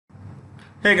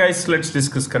Hey guys, let's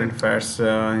discuss current affairs.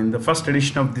 In the first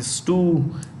edition of these two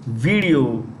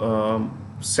video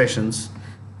sessions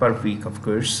per week, of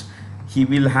course, he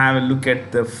will have a look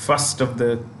at the first of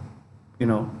the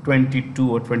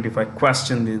 22 or 25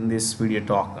 questions in this video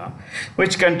talk.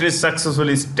 Which countries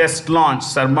successfully test launched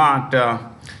Sarmat,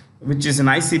 which is an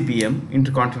ICBM,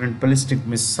 intercontinental ballistic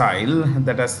missile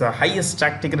that has the highest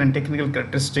tactical and technical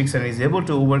characteristics and is able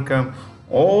to overcome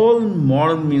all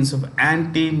modern means of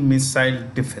anti-missile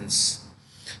defense.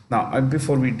 Now,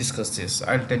 before we discuss this,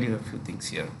 I'll tell you a few things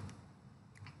here.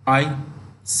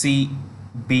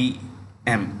 ICBM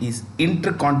is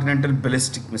intercontinental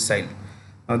ballistic missile.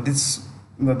 Now,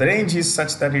 the range is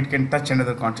such that it can touch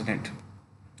another continent,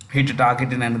 hit a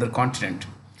target in another continent.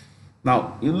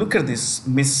 Now, you look at this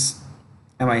MIS,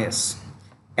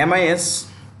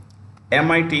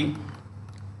 MIT,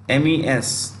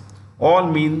 MES, all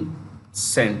mean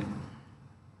send.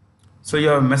 So you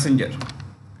have a messenger,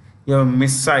 you have a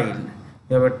missile,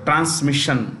 you have a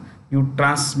transmission, you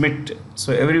transmit.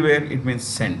 So everywhere it means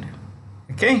send.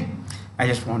 Okay, I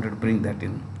just wanted to bring that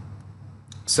in.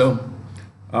 So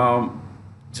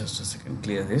just a second,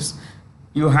 clear this.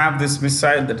 You have this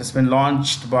missile that has been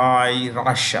launched by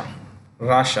Russia.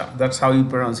 That's how you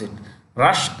pronounce it.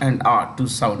 Rush and R, two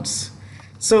sounds.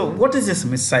 So what is this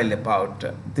missile about?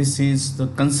 This is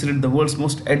considered the world's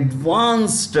most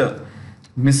advanced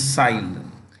missile.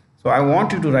 So I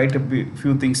want you to write a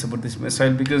few things about this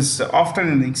missile, because often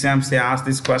in the exams they ask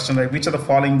this question, like which of the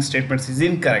following statements is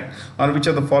incorrect, or which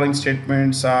of the following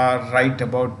statements are right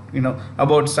about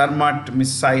Sarmat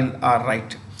missile are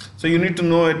right. So you need to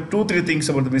know 2-3 things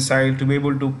about the missile to be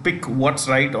able to pick what's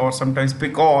right, or sometimes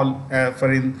pick all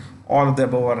for in all of the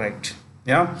above are right.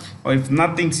 Yeah, or if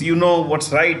nothing's, you know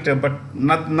what's right, but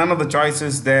none of the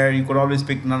choices there, you could always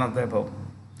pick none of the above.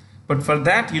 But for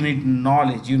that you need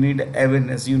knowledge, you need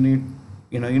awareness, you need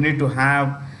to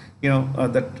have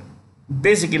that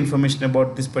basic information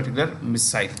about this particular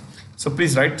missile. So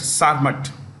please write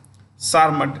Sarmat,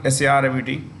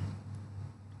 SARMAT.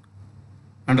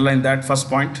 Underline that first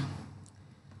point.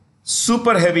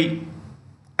 Super heavy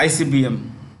ICBM,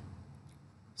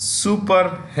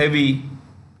 super heavy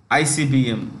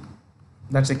ICBM,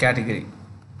 that's a category.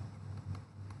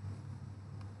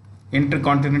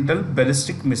 Intercontinental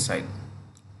ballistic missile.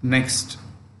 Next,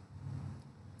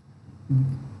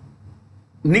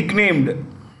 nicknamed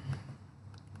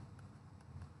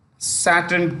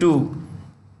Saturn II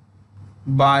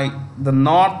by the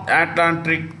North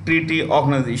Atlantic Treaty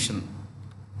Organization.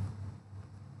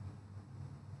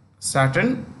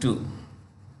 Saturn II.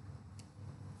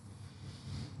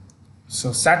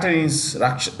 So Saturn is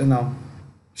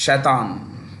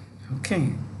Shaitan.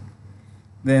 Okay.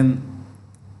 Then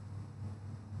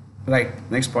right,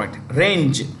 next point.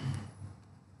 Range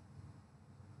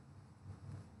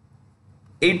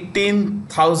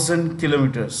 18,000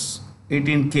 kilometers.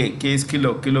 18K. K is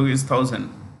kilo. Kilo is 1,000.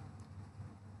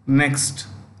 Next,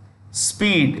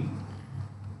 speed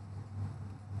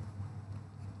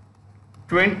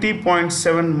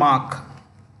 20.7 Mach.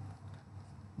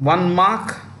 1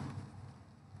 Mach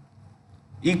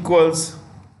equals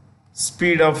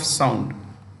speed of sound.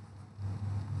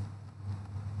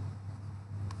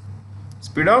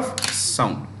 Speed of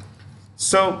sound.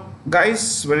 So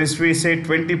guys, when we say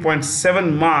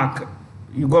 20.7 Mach,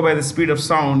 you go by the speed of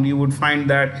sound, you would find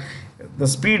that the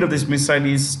speed of this missile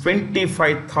is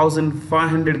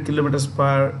 25,500 kilometers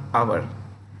per hour.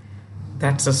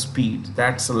 That's a speed.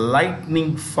 That's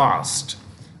lightning fast.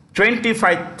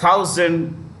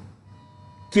 25,000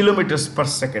 kilometers per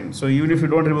second. So even if you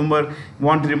don't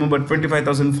want to remember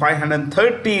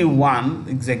 25,531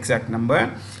 is the exact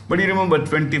number, but you remember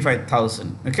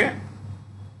 25,000. Okay.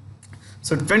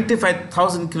 So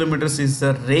 25,000 kilometers is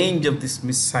the range of this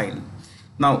missile.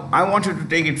 Now I want you to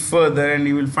take it further, and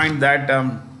you will find that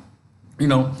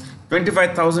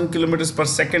 25,000 kilometers per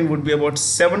second would be about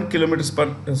 25,000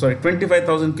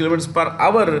 kilometers per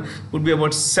hour would be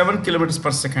about 7 kilometers per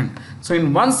second. So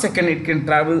in 1 second it can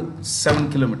travel 7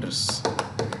 kilometers.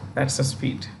 That's the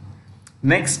speed.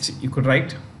 Next, you could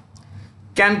write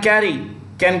can carry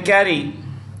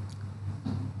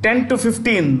 10 to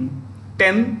 15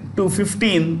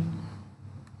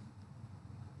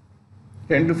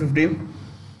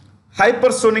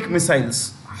 hypersonic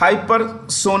missiles.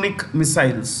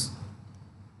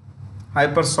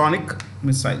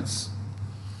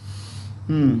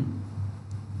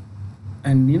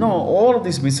 And all of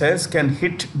these missiles can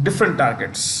hit different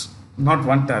targets, not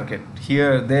one target,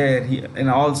 here, there, in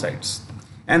all sides,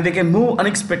 and they can move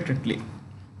unexpectedly.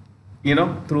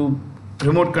 Through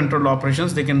remote control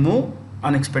operations, they can move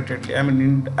unexpectedly. I mean,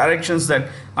 in directions that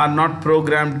are not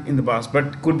programmed in the past,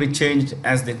 but could be changed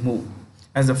as they move,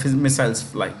 as the missiles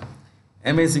fly.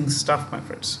 Amazing stuff, my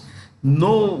friends.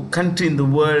 No country in the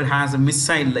world has a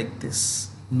missile like this.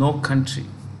 No country.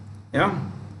 Yeah.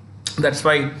 That's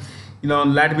why,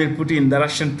 Vladimir Putin, the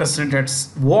Russian president,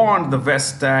 has warned the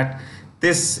West that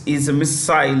this is a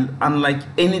missile unlike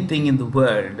anything in the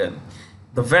world.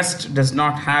 The West does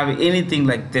not have anything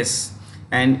like this.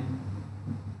 And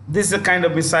this is a kind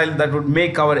of missile that would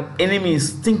make our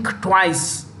enemies think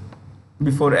twice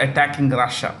before attacking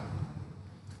Russia.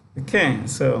 Okay,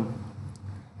 so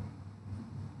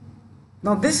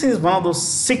now this is one of those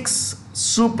 6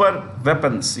 super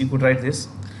weapons. You could write this.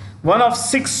 One of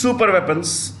 6 super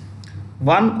weapons.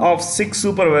 One of 6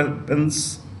 super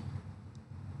weapons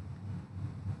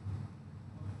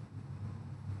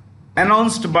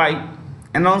announced by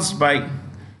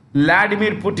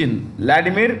Vladimir Putin.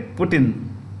 Vladimir Putin.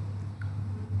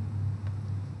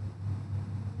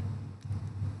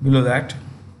 Below that,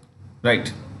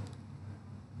 right.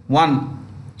 1.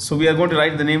 So we are going to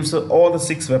write the names of all the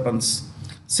 6 weapons,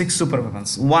 6 super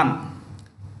weapons. 1.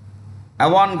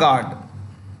 Avangard.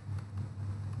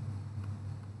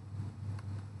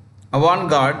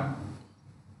 Avangard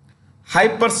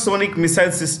hypersonic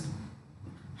missile system.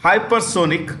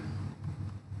 Hypersonic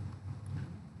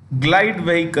glide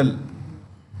vehicle.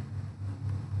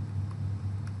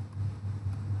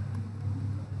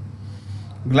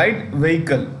 Glide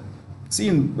vehicle. See,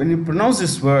 when you pronounce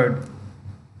this word,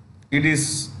 it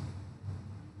is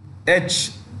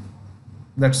H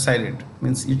that's silent.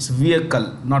 Means it's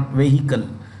vehicle, not vehicle.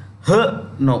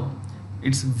 No,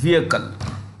 it's vehicle.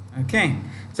 Okay.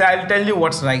 So I'll tell you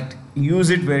what's right. Use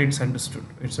it where it's understood.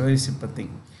 It's a very simple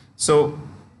thing. So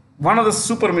one of the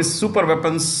super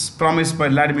weapons promised by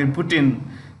Vladimir Putin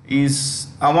is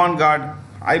Avangard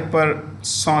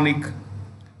hypersonic,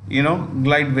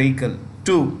 glide vehicle.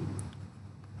 2.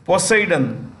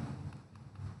 Poseidon.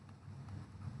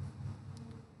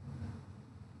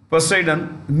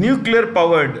 Nuclear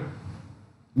armed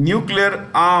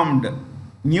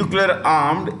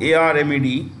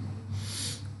ARMAD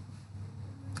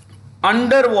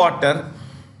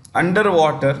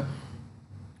underwater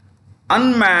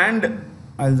unmanned,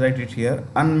 I'll write it here,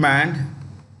 unmanned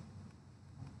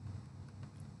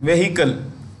vehicle.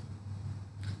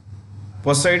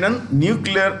 Poseidon,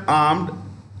 nuclear armed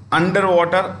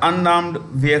underwater unarmed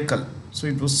vehicle. So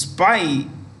it will spy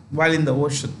while in the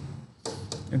ocean.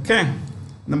 Okay.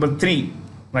 Number 3.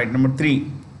 Right, number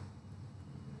 3.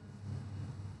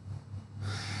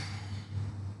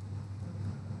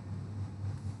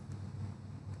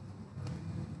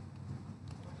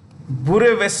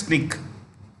 Burevestnik.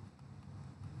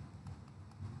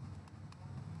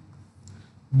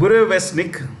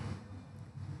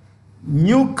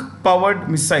 Nuke powered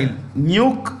missile.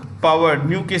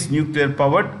 Nuke is nuclear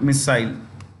powered missile.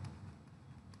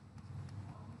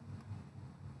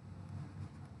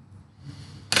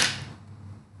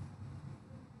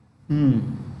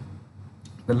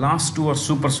 The last 2 are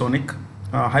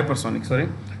hypersonic, sorry.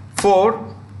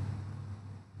 4.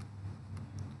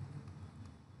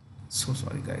 So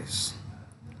sorry guys.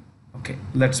 Okay,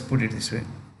 let's put it this way.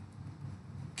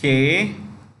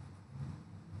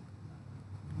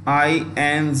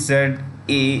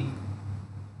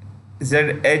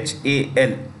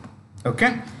 KINZAZHAL.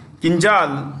 Okay.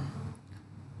 Kinjal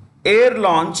air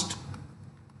launched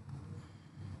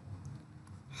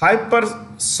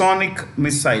hypersonic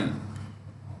missile.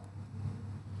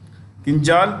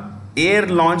 Kinjal air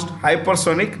launched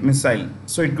hypersonic missile.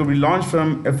 So it could be launched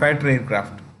from a fighter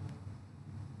aircraft.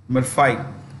 Number 5.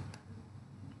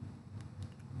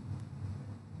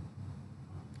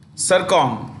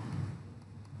 Sarcom.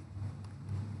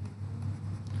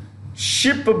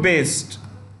 Ship-based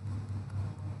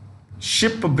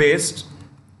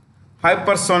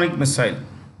hypersonic missile.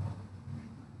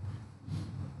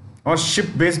 Or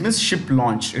ship-based means ship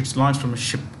launched. It's launched from a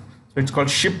ship. So it's called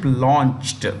ship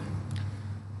launched.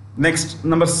 Next,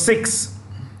 number 6.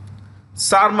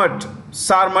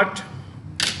 Sarmat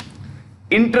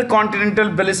intercontinental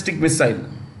ballistic missile.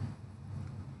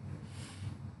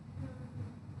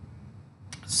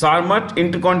 Sarmat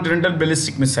intercontinental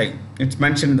ballistic missile. It's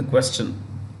mentioned in the question.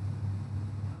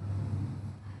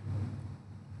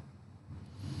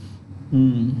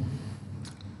 The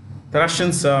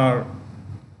Russians are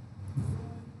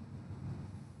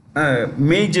a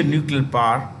major nuclear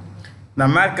power. The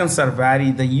Americans are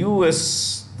very, the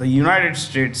US, the United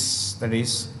States, that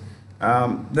is,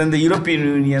 then the European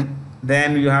Union,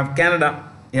 then you have Canada.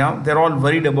 Yeah, they're all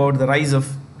worried about the rise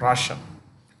of Russia.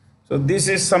 So this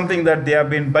is something that they have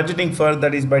been budgeting for,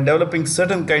 that is by developing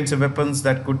certain kinds of weapons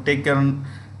that could take on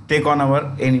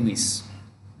our enemies.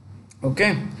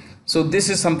 Okay, so this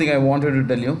is something I wanted to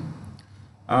tell you.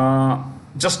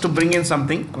 Just to bring in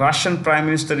something, Russian Prime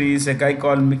Minister is a guy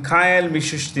called Mikhail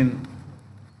Mishustin.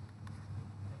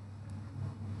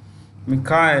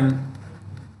 Mikhail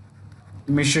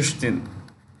Mishustin.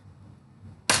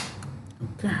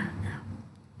 Okay.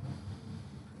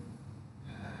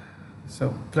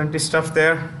 So plenty stuff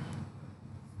there.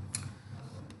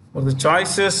 For the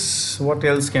choices, what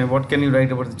can you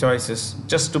write about the choices?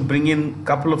 Just to bring in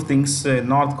couple of things.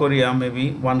 North Korea,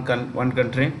 maybe one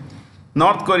country.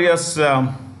 North Korea's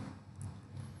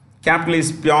capital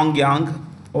is Pyongyang.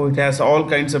 Oh, it has all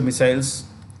kinds of missiles.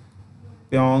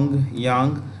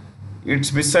 Pyongyang.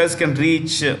 Its missiles can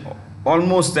reach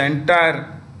almost the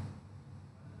entire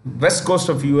west coast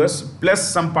of US plus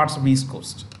some parts of east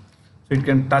coast. So it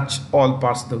can touch all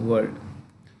parts of the world.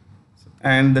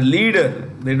 And the leader,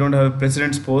 they don't have a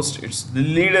president's post. The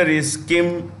leader is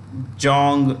Kim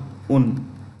Jong-un.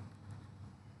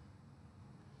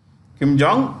 Kim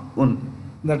Jong-un.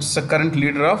 That's the current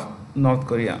leader of North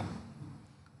Korea.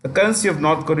 The currency of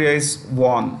North Korea is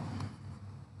won.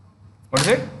 What is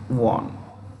it? Won.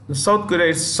 The South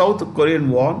Korea is South Korean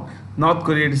won. North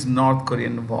Korea is North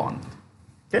Korean won.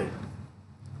 Okay?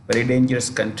 Very dangerous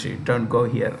country. Don't go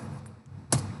here.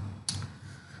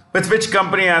 With which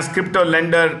company has crypto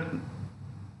lender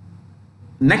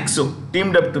Nexo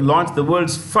teamed up to launch the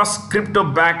world's first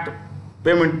crypto-backed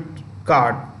payment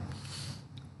card?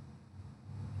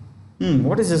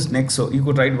 What is this Nexo? You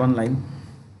could write one line.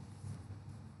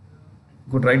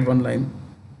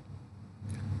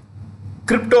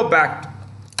 Crypto-backed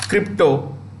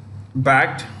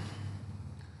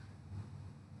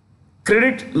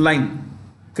credit line.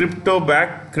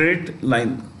 Crypto-backed credit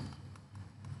line.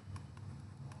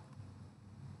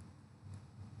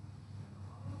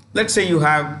 Let's say you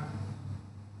have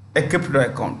a crypto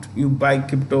account. You buy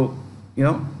crypto,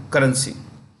 currency.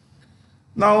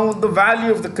 Now the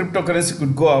value of the cryptocurrency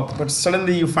could go up, but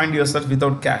suddenly you find yourself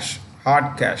without cash,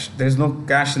 hard cash. There is no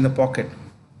cash in the pocket.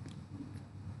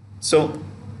 So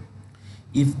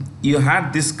if you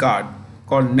had this card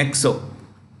called Nexo,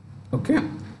 okay,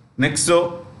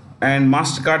 Nexo and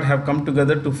MasterCard have come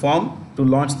together to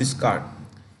launch this card.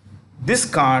 This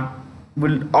card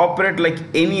will operate like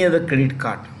any other credit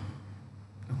card.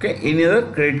 Okay, any other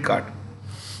credit card.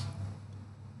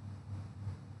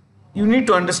 You need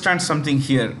to understand something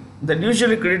here, that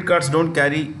usually credit cards don't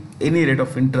carry any rate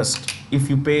of interest if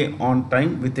you pay on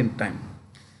time, within time.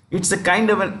 It's a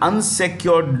kind of an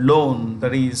unsecured loan.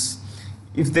 That is,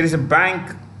 if there is a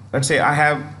bank, let's say I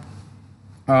have,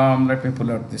 let me pull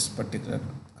out this particular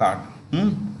card.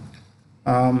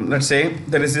 Let's say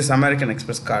there is this American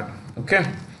Express card. Okay,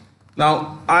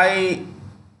 now I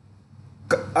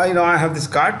have this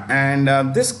card, and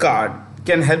this card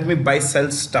can help me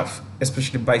sell stuff,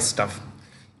 especially buy stuff.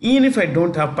 Even if I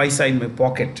don't have paisa in my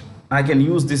pocket, I can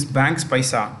use this bank's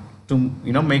paisa to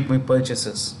make my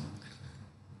purchases.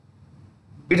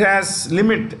 It has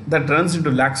limit that runs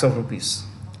into lakhs of rupees.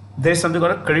 There is something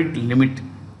called a credit limit.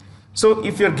 So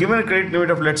if you're given a credit limit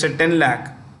of, let's say, 10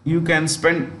 lakh, you can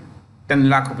spend 10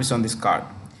 lakh rupees on this card.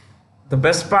 The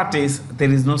best part is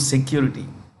there is no security.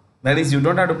 That is, you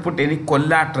don't have to put any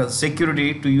collateral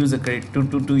security to use the credit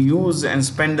to use and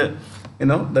spend the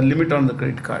limit on the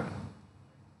credit card.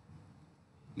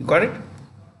 You got it?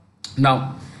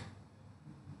 Now,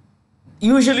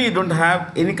 usually you don't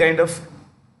have any kind of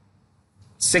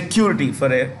security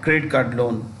for a credit card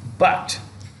loan, but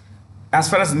as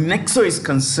far as Nexo is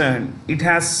concerned, it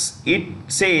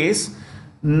says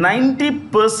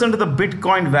 90% of the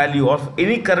Bitcoin value of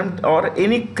any current or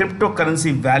any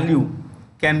cryptocurrency value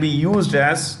can be used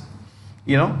as,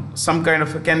 some kind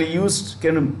of can be used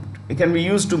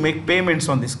to make payments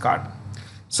on this card.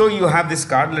 So you have this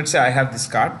card. Let's say I have this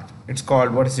card. It's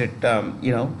called, what is it?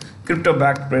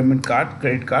 Crypto-backed payment card,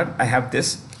 credit card. I have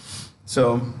this.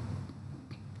 So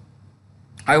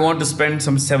I want to spend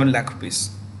some 7 lakh rupees.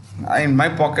 In my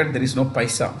pocket, there is no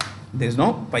paisa. There is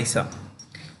no paisa.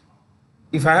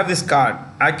 If I have this card,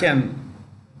 I can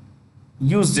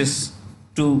use this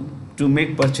to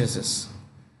make purchases.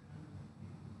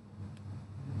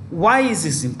 Why is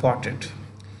this important?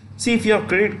 See, if you have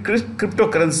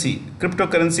cryptocurrency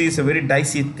is a very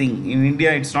dicey thing. In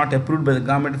India, it's not approved by the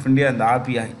government of India and the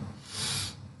RBI.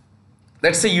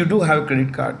 Let's say you do have a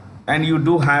credit card and you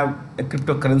do have a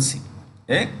cryptocurrency,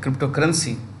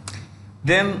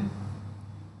 then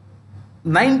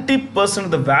 90%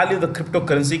 of the value of the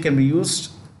cryptocurrency can be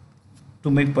used to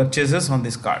make purchases on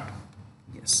this card.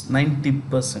 Yes,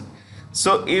 90%.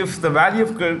 So if the value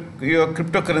of your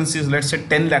cryptocurrency is, let's say,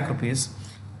 10 lakh rupees,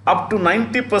 up to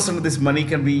 90% of this money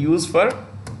can be used for,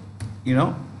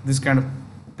 this kind of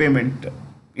payment,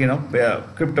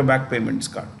 crypto backed payments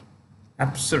card.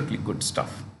 Absolutely good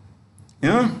stuff.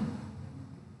 Yeah.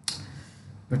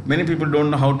 But many people don't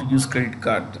know how to use credit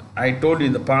card. I told you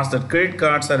in the past that credit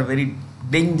cards are a very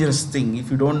dangerous thing.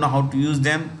 If you don't know how to use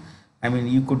them, I mean,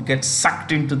 you could get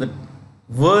sucked into the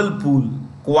whirlpool,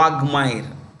 quagmire.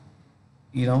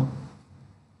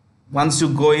 Once you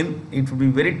go in, it will be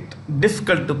very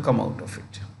difficult to come out of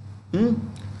it.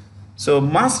 So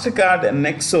MasterCard and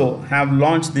Nexo have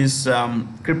launched this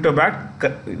crypto-backed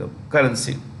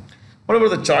currency. What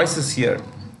about the choices here?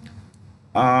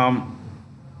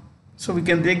 So we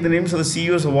can take the names of the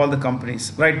CEOs of all the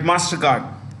companies. Right, MasterCard.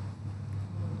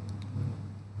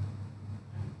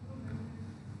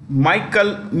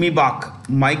 Michael Miebach.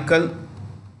 Michael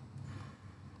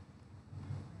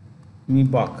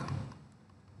Miebach.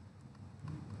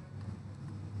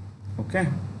 Okay.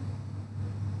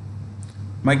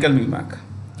 Michael Miebach.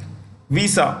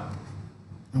 Visa.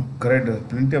 Oh, great,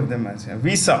 plenty of them.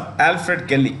 Visa. Alfred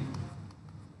Kelly.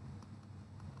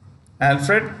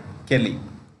 Alfred Kelly.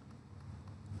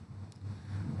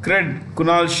 Cred.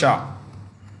 Kunal Shah.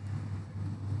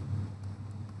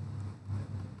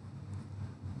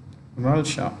 Kunal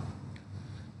Shah.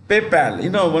 PayPal.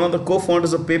 One of the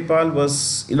co-founders of PayPal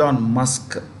was Elon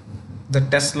Musk, the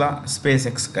Tesla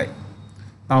SpaceX guy,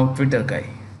 now Twitter guy.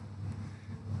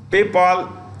 PayPal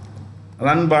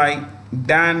run by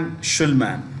Dan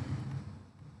Schulman.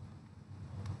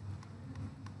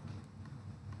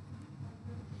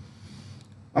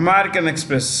 American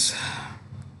Express.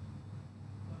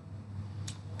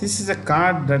 This is a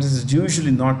card that is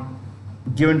usually not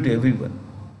given to everyone.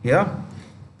 Yeah,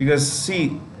 because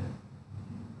see,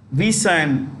 Visa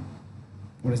and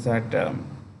Visa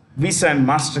and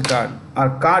MasterCard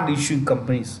are card issuing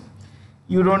companies.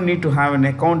 You don't need to have an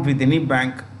account with any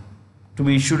bank to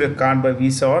be issued a card by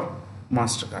Visa or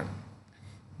MasterCard.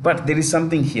 But there is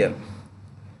something here.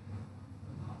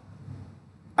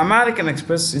 American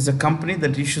Express is a company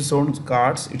that issues own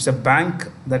cards. It's a bank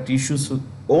that issues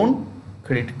own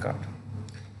credit card.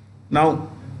 Now,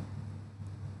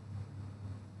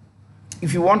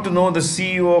 if you want to know the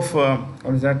CEO of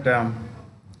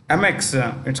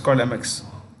MX, it's called MX.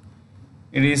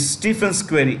 It is Stephen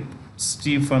Squeri.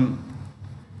 Stephen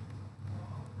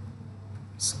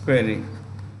Squeri.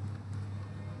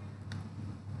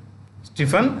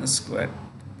 Stephen Squeri.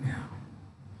 Yeah.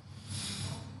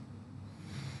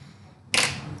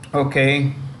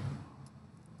 Okay.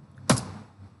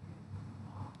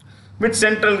 Which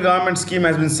central government scheme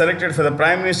has been selected for the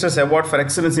Prime Minister's Award for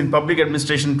Excellence in Public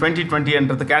Administration 2020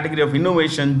 under the category of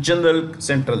Innovation General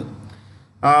Central?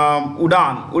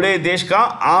 UDAN, Uday Desh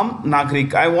Ka Aam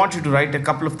Nagrik. I want you to write a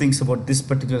couple of things about this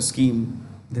particular scheme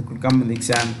that could come in the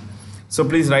exam. So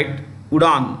please write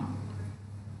UDAN.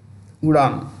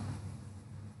 UDAN.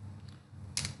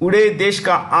 Uday Desh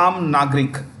Ka Aam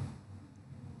Nagrik.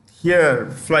 Here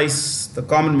flies the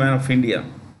common man of India.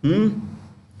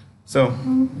 So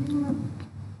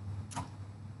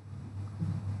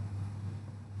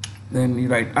then you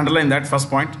write, underline that first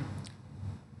point.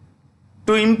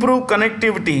 To improve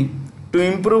connectivity,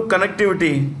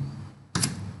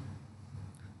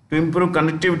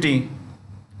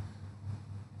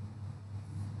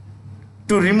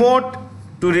 to remote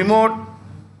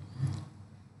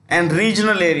and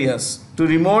regional areas,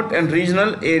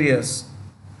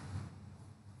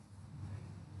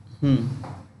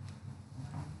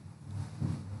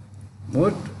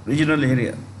 What regional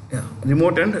area? Yeah,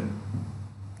 remote and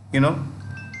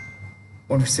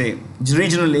what we say,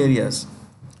 regional areas.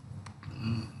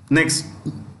 Next,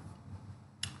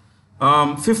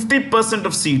 50%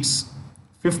 of seats.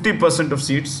 50% of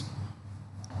seats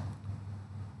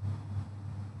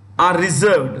are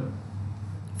reserved.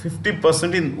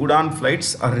 50% in UDAN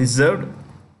flights are reserved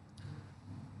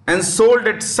and sold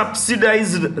at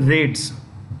subsidized rates.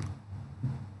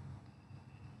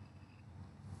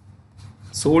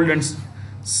 Sold at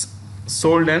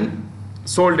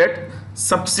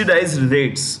subsidized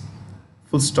rates.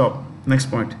 Full stop. Next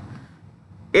point.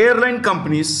 Airline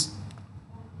companies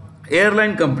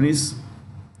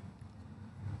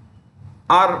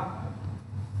are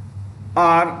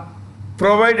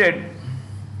provided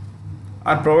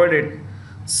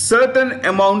certain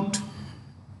amount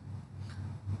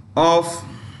of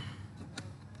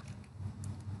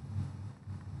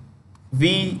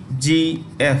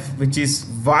VGF, which is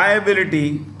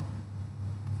viability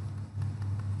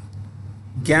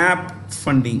gap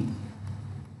funding.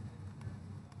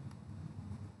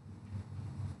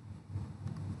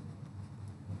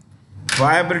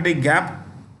 Viability gap.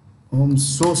 Oh, I'm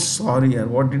so sorry.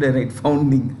 What did I write?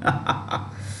 Founding.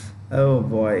 Oh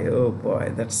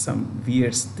boy, that's some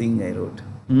weird thing I wrote.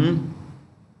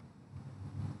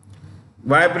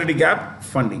 Viability gap,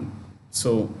 funding.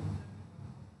 So,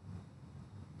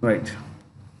 right.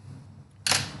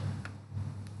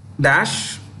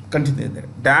 Dash, continue there.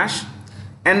 Dash,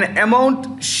 an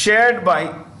amount shared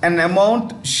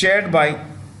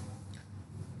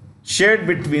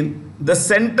between the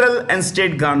central and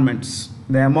state governments.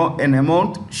 An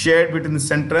amount shared between the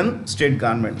central and state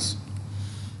governments.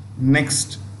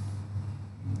 Next,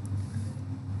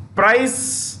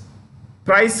 prices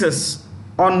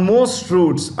on most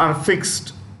routes are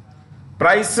fixed.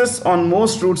 Prices on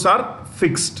most routes are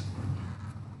fixed.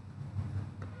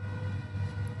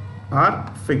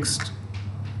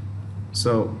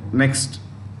 So next,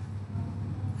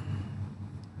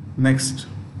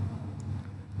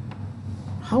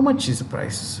 how much is the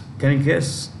price? Can you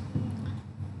guess?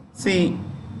 See,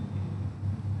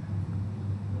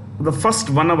 the first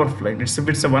 1 hour flight, if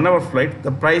it's a 1 hour flight,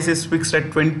 the price is fixed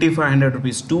at 2500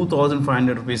 rupees,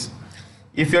 2500 rupees.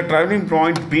 If you're traveling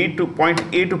point A to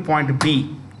point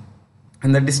B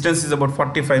and the distance is about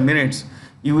 45 minutes,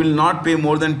 you will not pay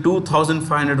more than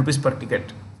 2500 rupees per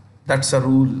ticket. That's a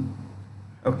rule.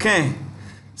 Okay.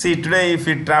 See, today if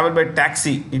you travel by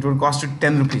taxi, it will cost you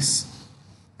 10 rupees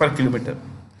per kilometer.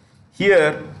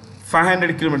 Here,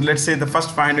 500 kilometers, let's say the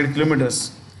first 500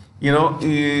 kilometers,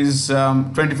 is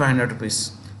 2500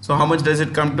 rupees. So how much does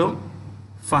it come to?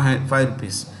 5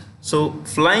 rupees. So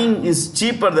flying is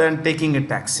cheaper than taking a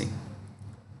taxi.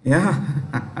 Yeah.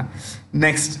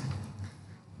 Next,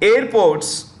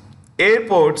 airports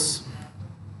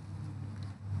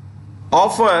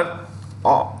offer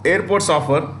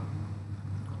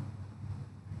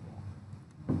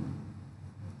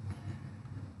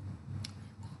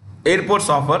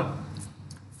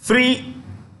free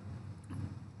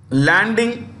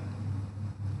landing,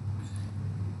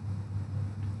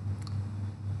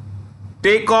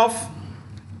 takeoff,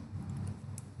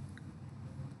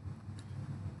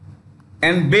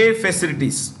 and bay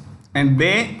facilities.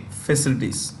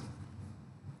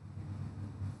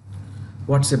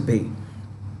 What's a bay?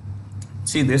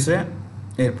 See, there's an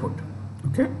airport.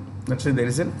 Okay, let's say there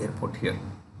is an airport here.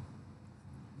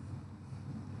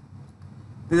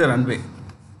 This is a runway.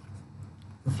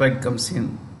 The flight comes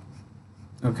in.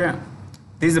 Okay,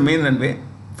 this is the main runway.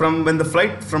 From when the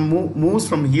flight moves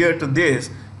from here to this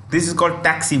is called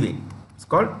taxiway. It's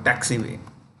called taxiway.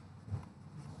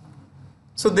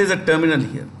 So there's a terminal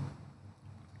here.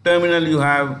 Terminal, you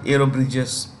have aero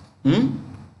bridges.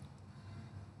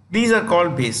 These are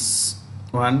called bays.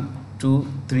 1, 2,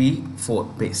 3, 4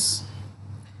 bays.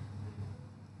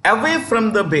 Away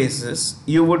from the bases,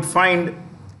 you would find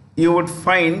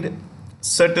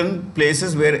certain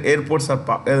places where airplanes are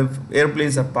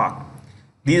parked.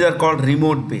 These are called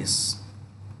remote bays.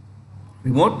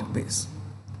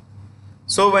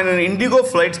 So when an Indigo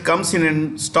flight comes in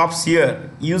and stops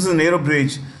here, uses an aero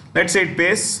bridge, let's say it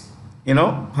pays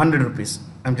 100 rupees.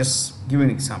 I'm just giving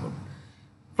an example.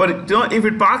 But if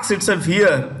it parks itself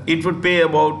here, it would pay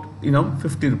about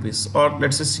 50 rupees or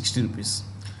let's say 60 rupees.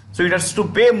 So it has to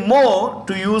pay more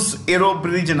to use aero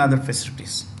bridge and other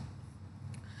facilities.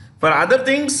 For other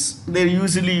things, they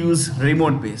usually use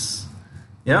remote base.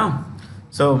 Yeah.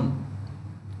 So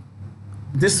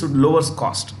this lowers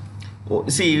cost.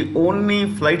 See, only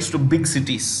flights to big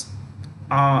cities,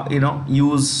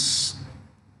 use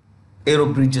aero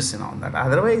bridges and all that.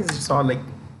 Otherwise, it's all like,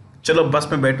 chalo bus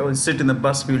mein baito, sit in the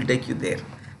bus, we will take you there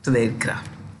to the aircraft.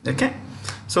 Okay.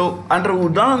 So under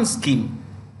Udan scheme,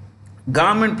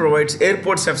 government provides,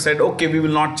 airports have said, okay, we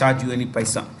will not charge you any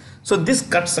paisa. So this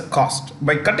cuts the cost.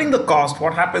 By cutting the cost,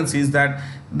 what happens is that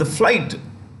the flight,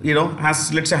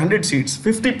 has, let's say 100 seats,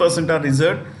 50% are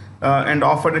reserved and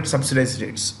offered at subsidized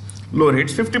rates, low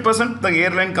rates. 50% the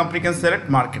airline company can sell at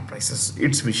market prices.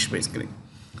 It's wish basically.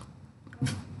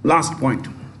 Last point.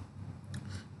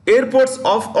 Airports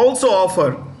also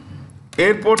offer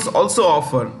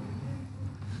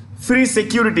free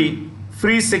security,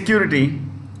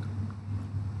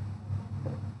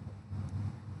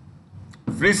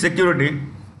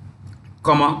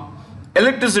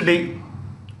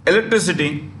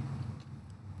 electricity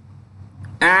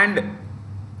and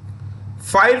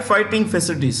firefighting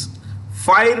facilities.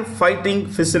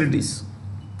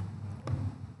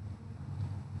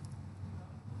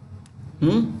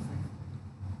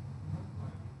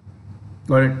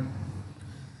 Got it?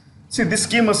 See, this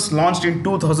scheme was launched in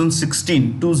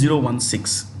 2016.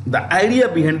 The idea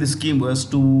behind this scheme was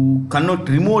to connect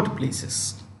remote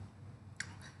places.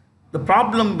 The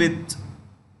problem with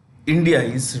India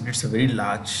is, it's a very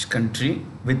large country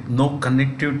with no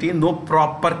connectivity, no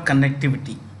proper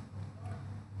connectivity.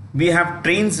 We have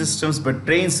train systems, but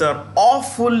trains are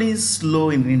awfully slow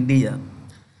in India.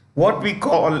 What we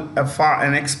call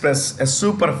an express, a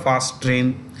super fast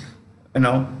train,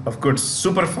 of course,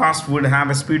 super fast would have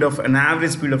a speed of an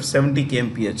average speed of 70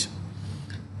 kmph.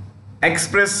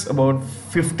 Express about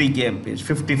 50 kmph,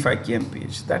 55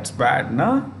 kmph. That's bad,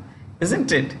 no?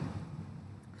 Isn't it?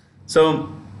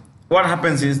 So what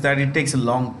happens is that it takes a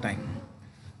long time.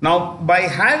 Now, by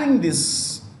having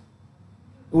this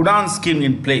Udan scheme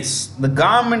in place, the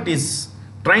government is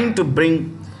trying to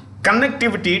bring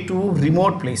connectivity to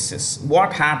remote places.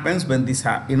 What happens when this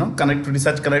connectivity,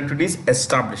 such connectivity is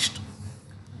established?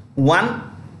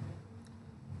 One,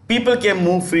 people can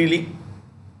move freely.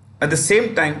 At the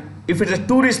same time, if it's a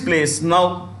tourist place,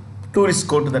 now tourists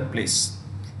go to that place.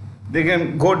 They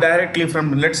can go directly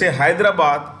from, let's say,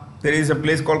 Hyderabad. There is a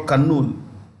place called Kannur.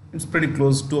 It's pretty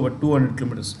close to about 200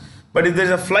 kilometers. But if there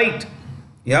is a flight,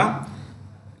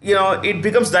 it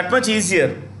becomes that much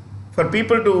easier for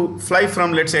people to fly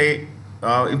from, let's say,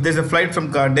 if there's a flight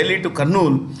from Delhi to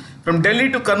Kannur. From Delhi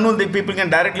to Kannur, the people can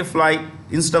directly fly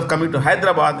instead of coming to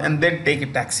Hyderabad and then take a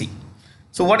taxi.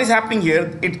 So what is happening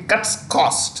here? It cuts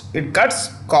cost. It cuts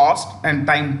cost and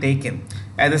time taken.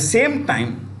 At the same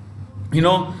time,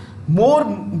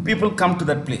 more people come to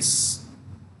that place.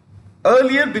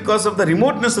 Earlier, because of the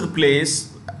remoteness of the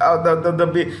place,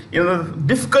 the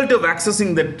difficulty of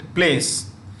accessing that place,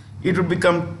 it would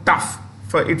become tough.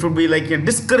 It would be like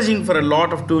discouraging for a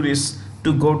lot of tourists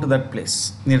to go to that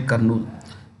place near Kannur.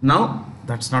 Now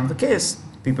that's not the case.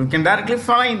 People can directly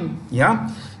fly.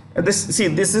 This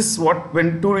is what,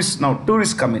 when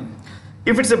tourists come in.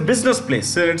 If it's a business place,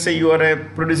 so let's say you are a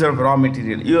producer of raw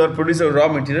material.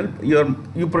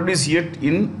 You produce it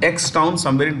in X town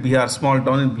somewhere in Bihar, small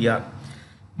town in Bihar.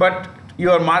 But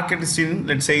your market is in,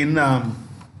 let's say, in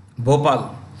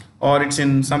Bhopal, or it's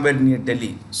in somewhere near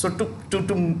Delhi. So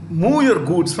to move your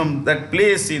goods from that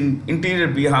place in interior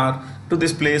Bihar to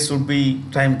this place would be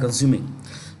time consuming.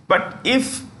 But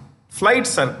if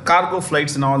cargo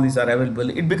flights and all these are available,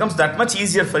 it becomes that much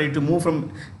easier for you to move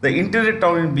from the interior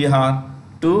town in Bihar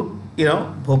to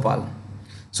Bhopal.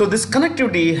 So this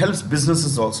connectivity helps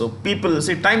businesses also. People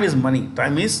say time is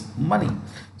money.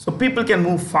 So people can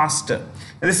move faster.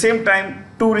 At the same time,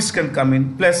 tourists can come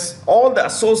in. Plus all the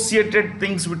associated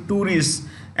things with tourists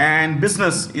and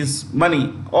business is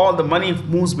money. All the money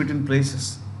moves between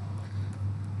places.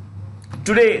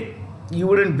 Today, you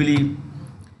wouldn't believe,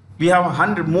 we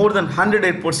have more than 100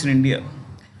 airports in India.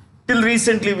 Till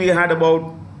recently, we had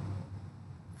about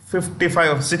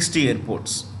 55 or 60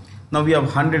 airports. Now we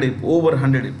have over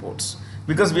 100 airports,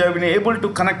 because we have been able to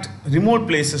connect remote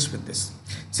places with this.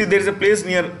 See, there is a place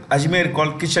near Ajmer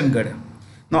called Kishangarh.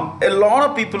 Now, a lot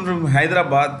of people from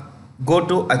Hyderabad go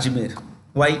to Ajmer.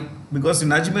 Why? Because in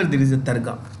Ajmer there is a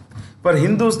dargah. For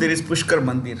Hindus, there is Pushkar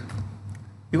Mandir.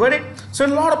 You got it? So a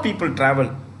lot of people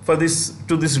travel to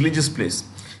this religious place.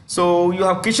 So you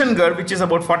have Kishangarh, which is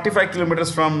about 45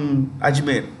 kilometers from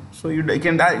Ajmer. So you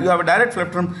have a direct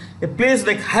flight from a place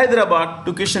like Hyderabad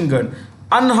to Kishangarh.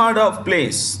 Unheard of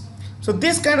place. So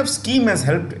this kind of scheme has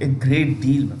helped a great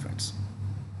deal, my friends.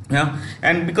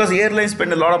 And because airlines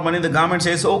spend a lot of money, the government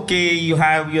says, okay,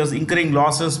 you're incurring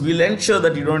losses. We'll ensure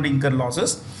that you don't incur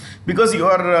losses. Because you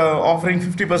are offering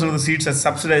 50% of the seats at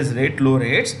subsidized rate, low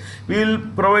rates, we will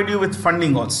provide you with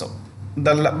funding also.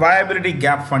 The viability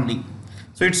gap funding.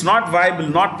 So it's not viable,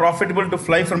 not profitable to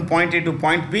fly from point A to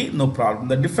point B, no problem.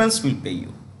 The difference will pay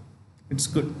you. It's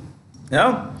good.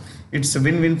 It's a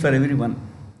win-win for everyone.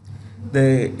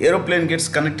 The aeroplane gets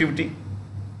connectivity.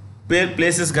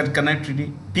 Places get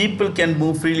connectivity. People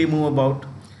can freely move about.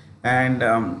 And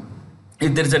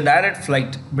if there is a direct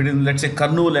flight between, let's say,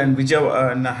 Kurnool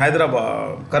and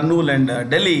Hyderabad, Kurnool and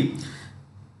Delhi,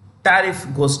 tariff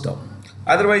goes down.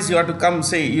 Otherwise, you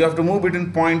have to move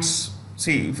between points.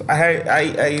 See,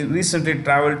 I recently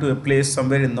traveled to a place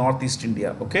somewhere in Northeast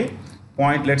India. Okay,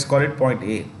 let's call it point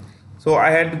A. So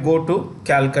I had to go to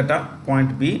Calcutta,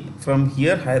 point B, from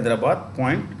here Hyderabad,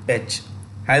 point H.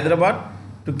 Hyderabad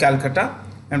to Calcutta,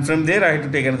 and from there I had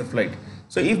to take another flight.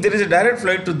 So if there is a direct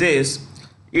flight to this,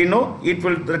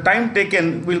 the time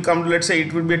taken will come, let's say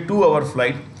it will be a 2-hour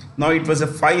flight. Now it was a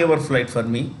 5-hour flight for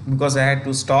me, because I had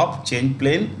to stop, change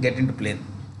plane, get into plane.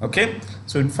 Okay,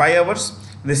 so in 5 hours.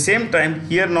 At the same time,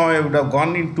 here now I would have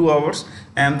gone in 2 hours,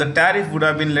 and the tariff would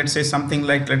have been, let's say, something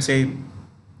like,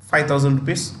 5,000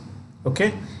 rupees.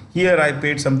 Okay, here I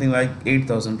paid something like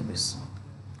 8,000 rupees,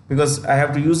 because I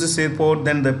have to use this airport,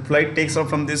 then the flight takes off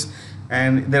from this,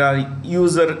 and there are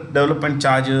user development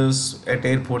charges at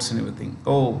airports and everything.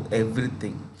 Oh,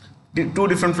 everything. Two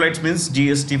different flights means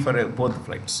GST for both the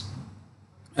flights.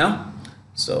 Yeah,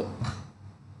 so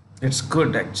it's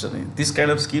good actually. These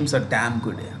kind of schemes are damn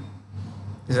good. Yeah,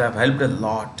 these have helped a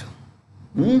lot.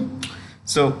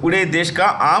 So पूरे देश का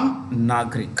आम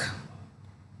नागरिक.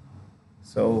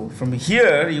 So from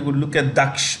here you could look at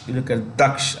Daksh. You look at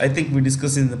Daksh. I think we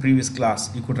discussed in the previous class.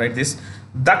 You could write this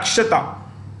Dakshata.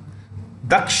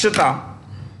 Dakshata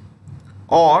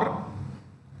or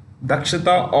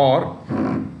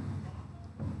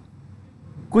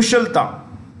Kushalta.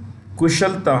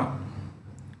 Kushalta.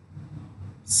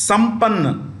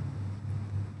 Sampanna.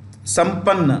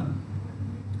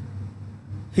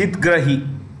 Hitgrahi.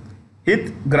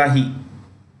 Hitgrahi.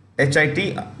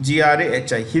 Hitgrahi.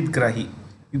 Hitgrahi.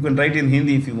 You can write in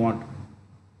Hindi if you want.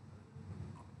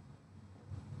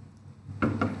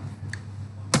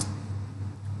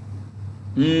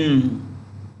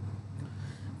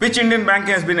 Which Indian bank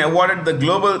has been awarded the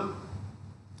Global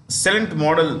Excellent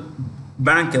Model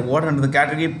Bank Award under the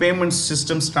category Payment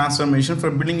Systems Transformation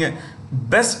for building a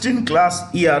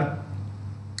best-in-class EPH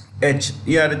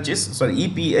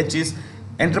is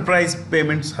Enterprise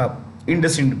Payments Hub.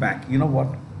 IndusInd Bank. You know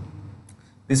what?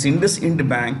 This IndusInd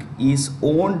Bank is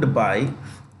owned by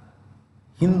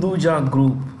Hinduja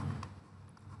Group.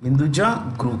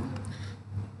 Hinduja Group.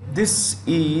 This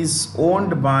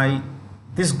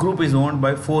group is owned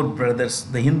by four brothers,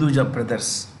 the Hinduja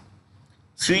brothers.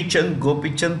 Sri Chand,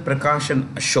 Gopichand, Prakash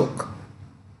and Ashok.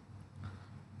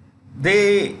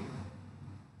 They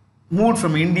moved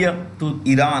from India to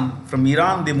Iran. From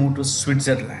Iran they moved to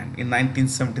Switzerland. In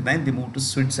 1979 they moved to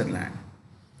Switzerland.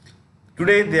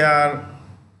 Today they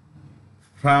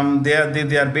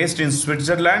are based in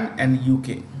Switzerland and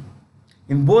UK.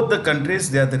 In both the countries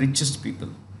they are the richest people.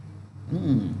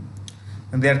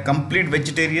 And they are complete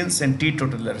vegetarians and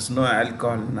teetotalers. No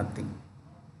alcohol, nothing.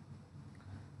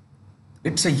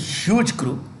 It's a huge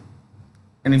group.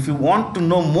 And if you want to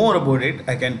know more about it,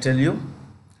 I can tell you.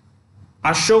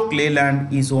 Ashok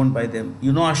Leyland is owned by them.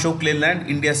 You know Ashok Leyland,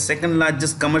 India's second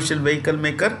largest commercial vehicle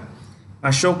maker.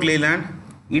 Ashok Leyland,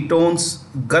 it owns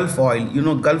Gulf Oil. You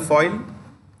know Gulf Oil?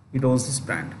 It owns this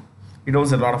brand. It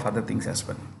owns a lot of other things as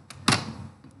well.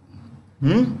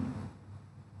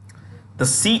 The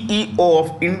CEO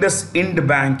of IndusInd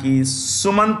Bank is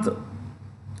Sumant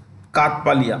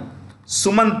Katpalia.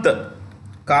 Sumant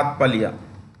Katpalia.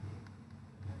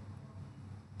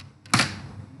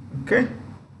 Okay.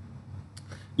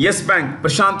 Yes Bank,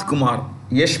 Prashant Kumar.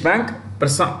 Yes Bank,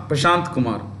 Prashant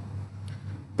Kumar.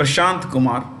 Prashant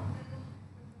Kumar.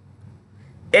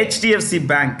 HDFC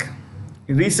Bank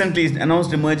recently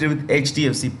announced a merger with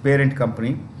HDFC parent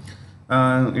company.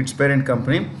 Its parent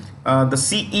company. The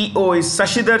CEO is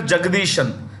Sashidhar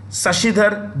Jagdishan.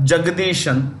 Sashidhar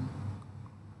Jagdishan.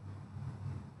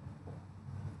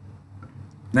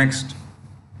 Next.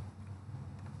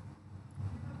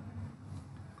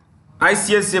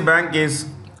 ICICI Bank is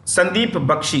Sandeep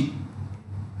Bakshi.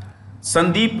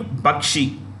 Sandeep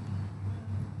Bakshi.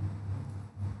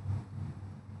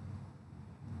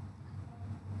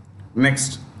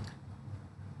 Next.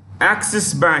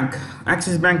 Axis Bank.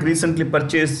 Axis Bank recently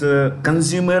purchased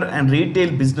consumer and retail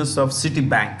business of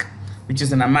Citibank, which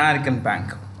is an American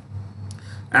bank.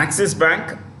 Axis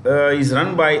Bank is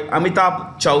run by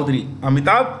Amitabh Chaudhary.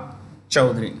 Amitabh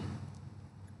Chaudhary.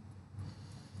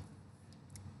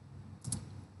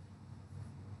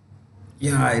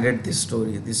 Yeah, I read this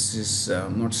story. This is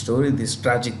not story, this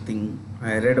tragic thing.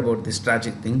 I read about this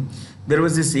tragic thing. There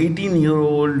was this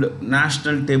 18-year-old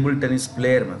national table tennis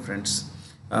player, my friends.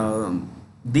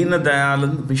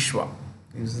 Deenadayalan Vishwa.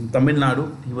 He was in Tamil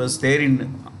Nadu. He was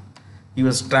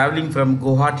traveling from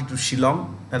Guwahati to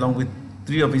Shillong along with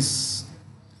three of his,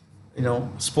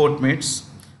 sport mates.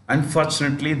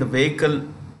 Unfortunately, the vehicle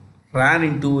ran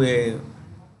into a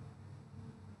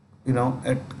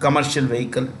commercial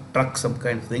vehicle, truck, some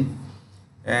kind of thing.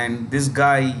 And this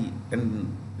guy,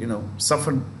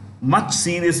 suffered much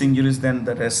serious injuries than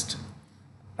the rest.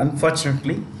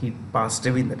 Unfortunately, he passed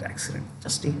away in that accident.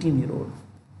 Just 18-year-old.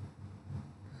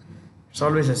 It's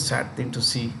always a sad thing to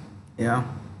see. Yeah.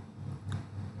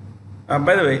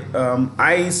 By the way,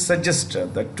 I suggest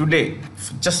that today,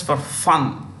 just for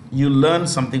fun, you learn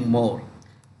something more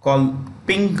called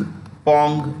ping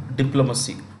pong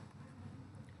diplomacy.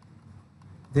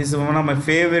 This is one of my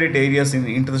favorite areas in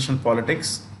international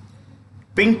politics.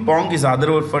 Ping pong is other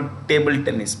word for table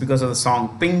tennis because of the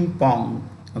song Ping Pong.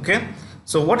 Okay.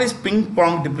 So what is ping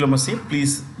pong diplomacy?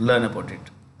 Please learn about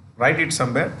it. Write it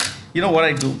somewhere. You know what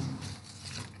I do?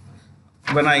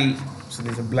 So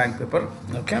there's a blank paper.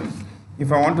 Okay.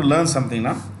 If I want to learn something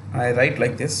now, I write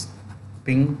like this,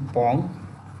 ping pong,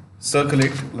 circle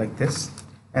it like this,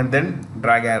 and then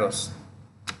drag arrows.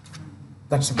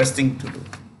 That's the best thing to do.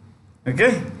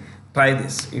 Okay, try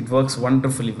this. It works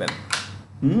wonderfully well.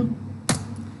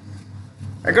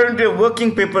 According to a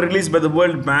working paper released by the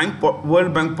World Bank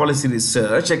Policy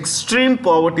Research, extreme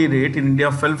poverty rate in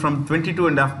India fell from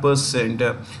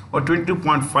 22.5% or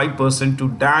 22.5% to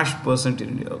dash percent in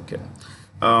India. Okay.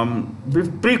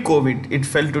 Pre-COVID, it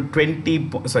fell to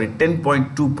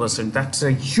 10.2%. That's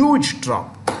a huge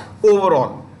drop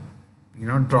overall.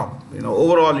 Drop.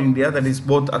 Overall India, that is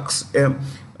both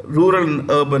rural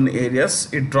and urban areas,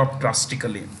 it dropped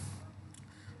drastically.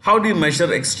 How do you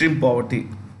measure extreme poverty?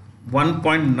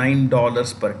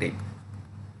 $1.9 per day.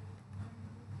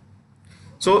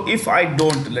 So if I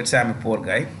don't, let's say I'm a poor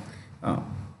guy.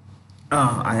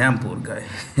 I am poor guy.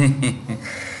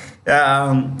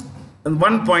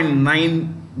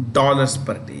 $1.9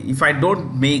 per day. If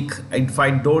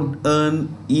I don't earn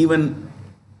even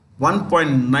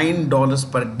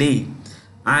 $1.9 per day,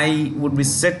 I would be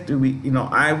said to be,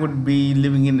 I would be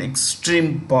living in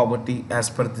extreme poverty as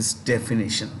per this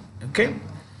definition. Okay.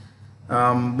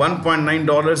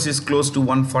 $1.9 is close to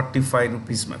 145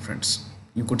 rupees, my friends.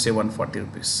 You could say 140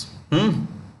 rupees.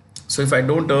 So if I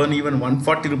don't earn even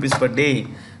 140 rupees per day,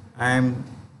 I am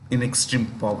in extreme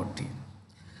poverty.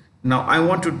 Now I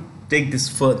want to take this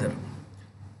further.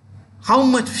 How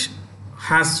much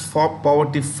has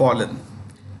poverty fallen?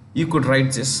 You could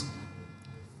write this.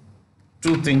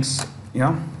 Two things.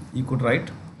 Yeah, you could write.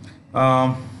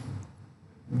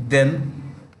 Then,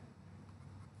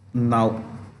 now.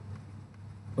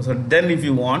 So then if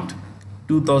you want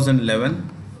 2011,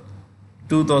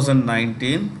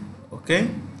 2019, okay,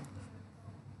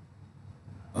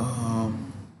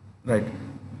 right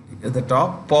at the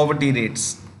top, poverty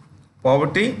rates,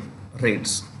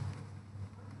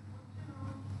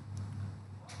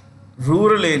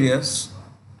 rural areas,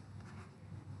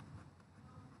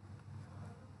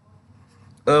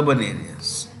 urban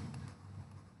areas.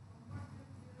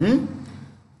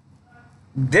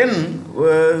 Then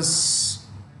was,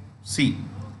 see,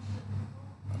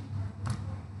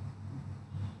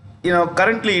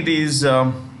 currently it is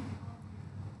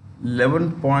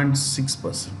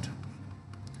 11.6%.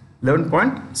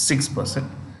 11.6%,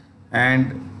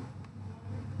 and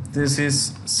this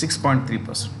is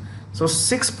 6.3%. So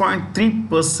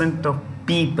 6.3% of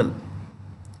people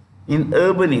in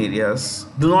urban areas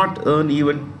do not earn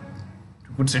even,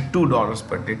 you could say, $2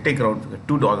 per day. Take around figure,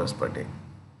 $2 per day.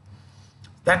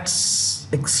 That's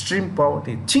extreme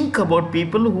poverty. Think about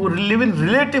people who live in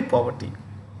relative poverty.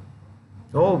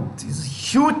 Oh, this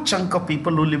huge chunk of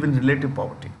people who live in relative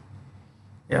poverty.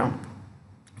 Yeah,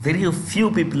 very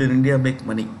few people in India make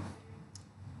money.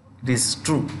 It is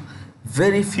true.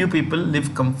 Very few people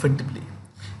live comfortably.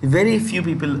 Very few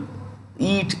people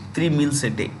eat 3 meals a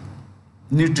day,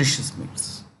 nutritious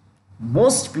meals.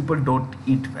 Most people don't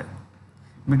eat well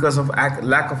because of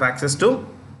lack of access to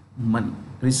money,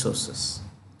 resources.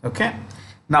 Okay.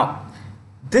 Now,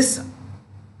 this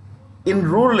in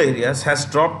rural areas has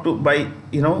dropped to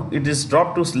it is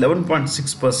dropped to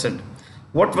 11.6%.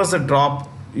 What was the drop?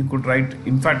 You could write,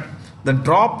 in fact, the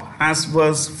drop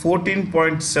was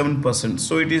 14.7%.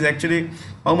 So it is actually,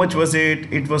 how much was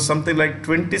it? It was something like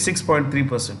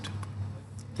 26.3%.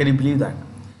 Can you believe that?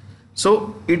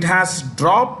 So it has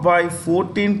dropped by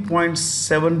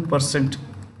 14.7%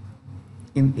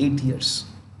 in 8 years.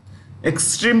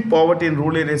 Extreme poverty in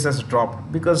rural areas has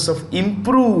dropped because of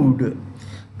improved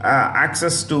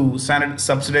access to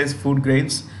subsidized food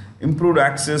grains, improved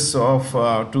access of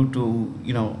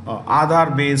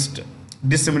Aadhaar based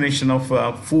dissemination of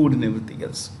food and everything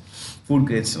else, food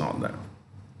grades and all that.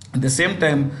 At the same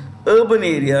time, urban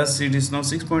areas, it is now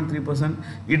 6.3%.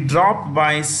 It dropped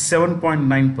by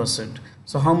 7.9%.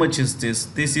 So how much is this?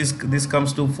 This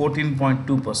comes to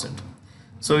 14.2%.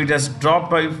 So it has dropped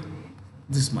by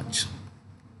this much.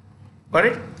 Got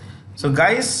it? So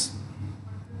guys,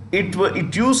 it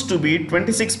used to be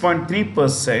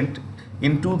 26.3%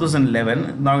 in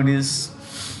 2011. Now it is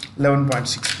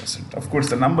 11.6%. Of course,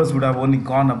 the numbers would have only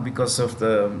gone up because of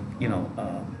the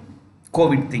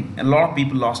COVID thing. A lot of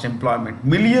people lost employment.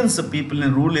 Millions of people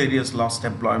in rural areas lost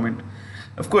employment.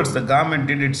 Of course, the government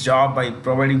did its job by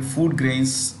providing food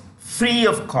grains free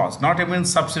of cost, not even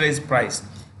subsidized price,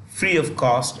 free of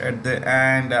cost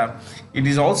it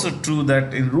is also true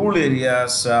that in rural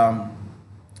areas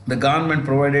the government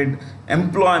provided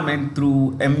employment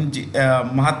through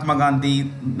Mahatma Gandhi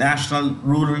National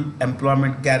Rural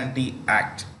Employment Guarantee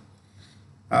Act.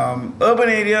 Urban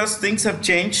areas, things have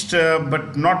changed,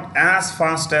 but not as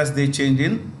fast as they changed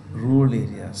in rural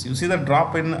areas. You see the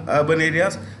drop in urban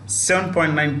areas,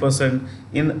 7.9%.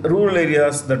 In rural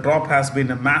areas, the drop has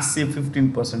been a massive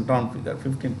 15%, round figure,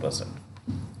 15%.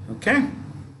 Okay.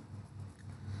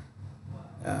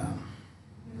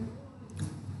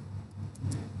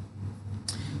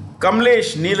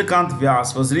 Kamlesh Neelakant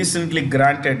Vyas was recently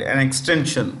granted an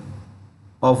extension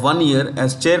of 1 year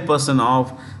as chairperson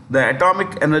of the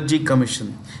Atomic Energy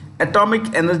Commission.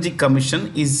 Atomic Energy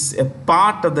Commission is a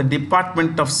part of the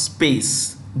Department of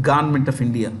Space, Government of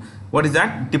India. What is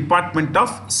that? Department of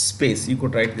Space. You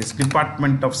could write this,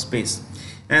 Department of Space.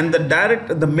 And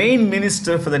the main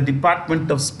minister for the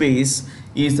Department of Space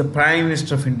is the Prime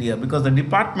Minister of India, because the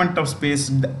Department of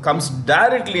Space comes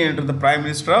directly under the Prime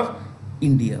Minister of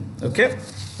India. Okay,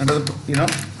 under the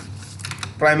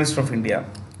Prime Minister of India.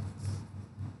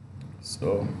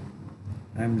 So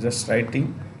I'm just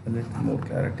writing a little more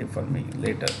clarity for me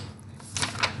later.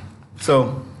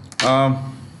 So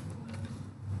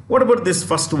what about this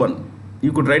first one?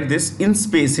 You could write this in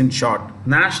space in short.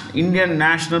 Indian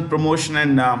National Promotion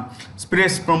and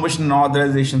Space Promotion and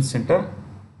Authorization Center.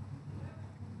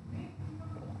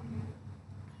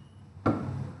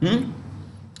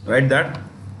 Write that.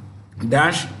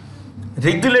 Dash,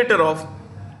 regulator of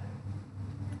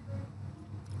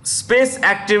space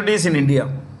activities in India.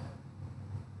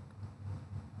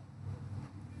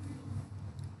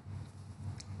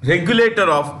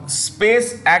 Regulator of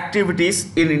space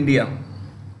activities in India.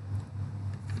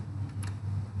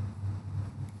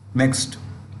 Next,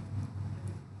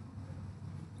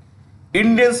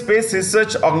 Indian Space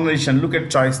Research Organization. Look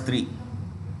at choice 3.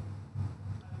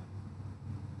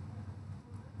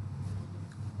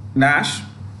 Nash,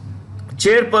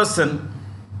 chairperson,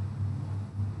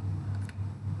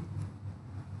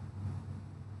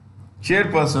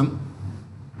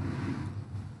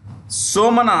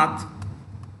 Somanath.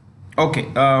 Okay,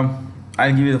 I'll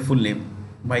give you the full name.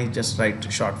 Why just write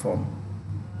short form?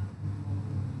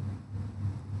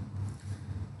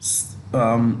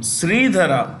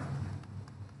 Sridhara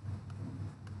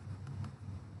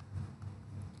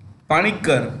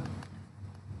Panikkar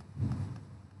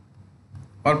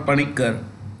or Panikkar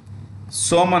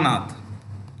Somanath.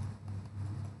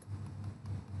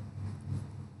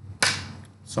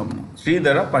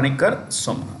 Sridhara Panikkar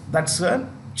Somanath. That's a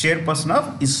chairperson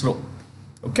of ISRO.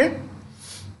 Okay.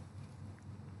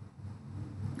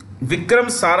 Vikram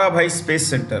Sarabhai Space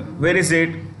Center. Where is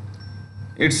it?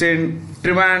 It's in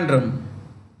Trivandrum.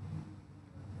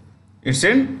 It's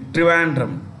in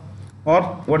Trivandrum, or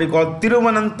what you call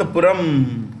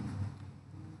Thiruvananthapuram.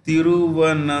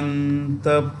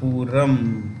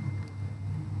 Thiruvananthapuram.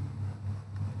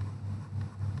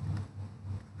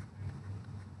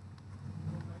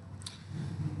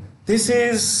 This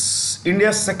is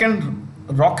India's second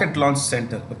rocket launch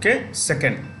center. Okay,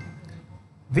 second.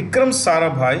 Vikram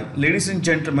Sarabhai, ladies and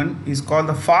gentlemen, is called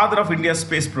the father of India's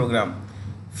space program.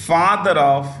 Father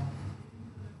of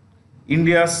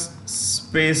India's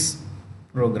space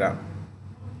program.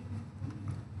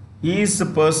 He is the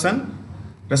person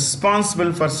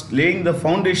responsible for laying the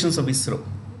foundations of ISRO,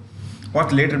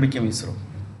 what later became ISRO.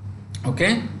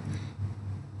 Okay.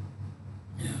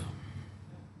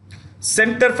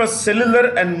 Center for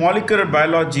Cellular and Molecular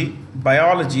Biology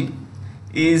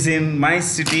is in my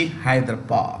city,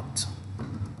 Hyderabad.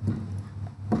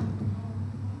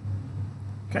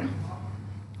 Okay.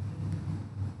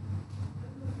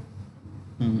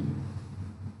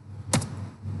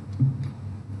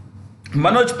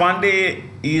 Manoj Pandey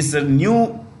is the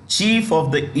new chief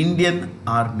of the Indian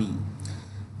Army.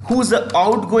 Who's the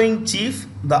outgoing chief?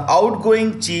 The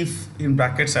outgoing chief, in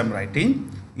brackets I'm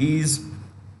writing,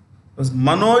 was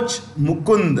Manoj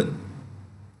Mukund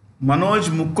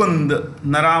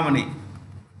Naravane.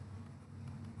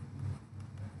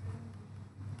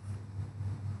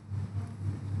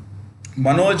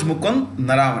 Manoj Mukund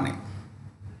Naravane.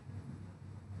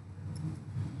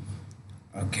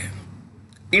 Okay.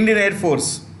 Indian Air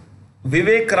Force,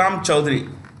 Vivek Ram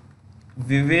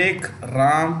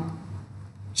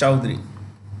Chaudhary.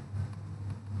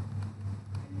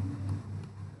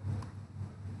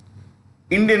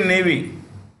 Indian Navy,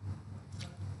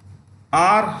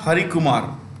 R.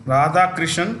 Harikumar,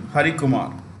 Radhakrishan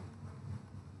Harikumar.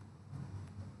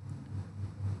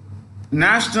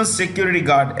 National Security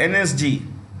Guard, NSG,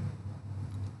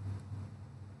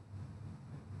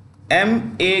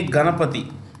 M.A.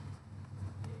 Ganapati.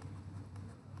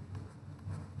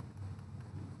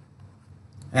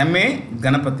 M.A.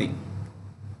 Ganapati.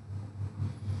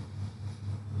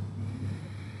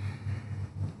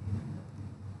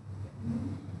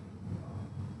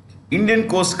 Indian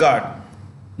Coast Guard,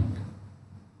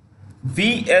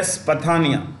 V.S.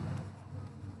 Pathania.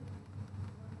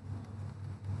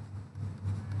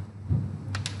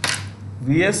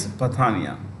 V.S.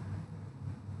 Pathania.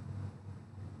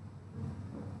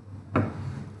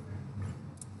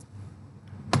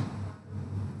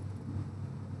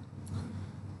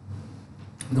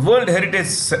 The World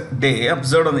Heritage Day,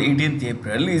 observed on the 18th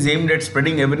April, is aimed at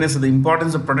spreading awareness of the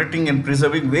importance of protecting and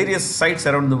preserving various sites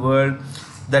around the world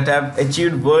that have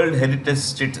achieved World Heritage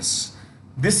status.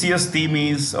 This year's theme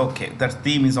is, okay, that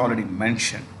theme is already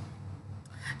mentioned.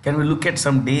 Can we look at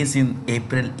some days in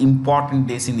April, important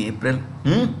days in April?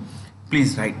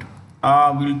 Please write.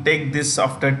 We'll take this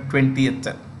after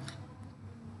 20th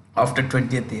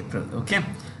April, okay?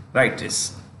 Write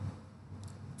this.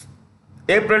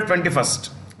 April 21st.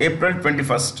 April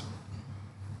 21st.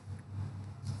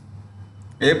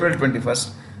 April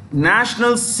 21st.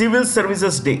 National Civil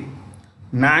Services Day.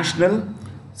 National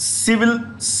Civil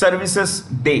Services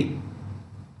Day.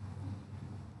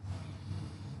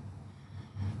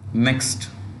 Next.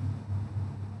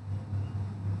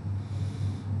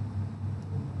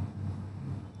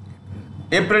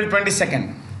 April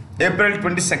 22nd. April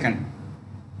 22nd.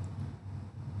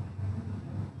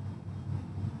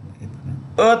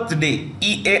 Earth Day,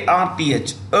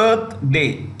 E-A-R-T-H, Earth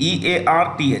Day,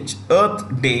 E-A-R-T-H,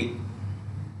 Earth Day.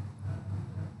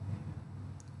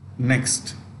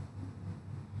 Next.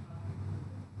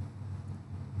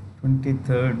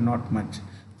 23rd, not much.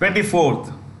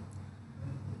 24th,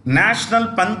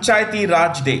 National Panchayati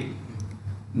Raj Day.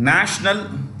 National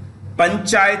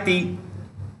Panchayati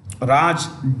Raj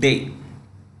Day.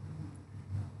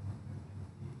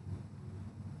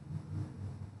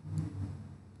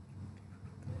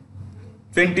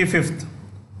 Twenty-fifth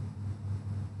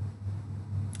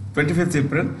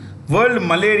April, World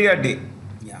Malaria Day.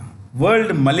 Yeah,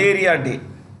 World Malaria Day.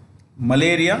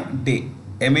 Malaria Day.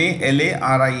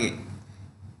 M-A-L-A-R-I-A.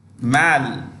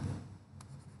 Mal.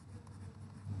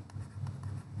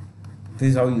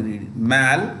 This is how you read it.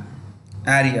 Mal.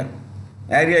 Area.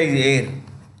 Area is air.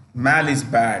 Mal is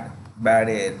bad. Bad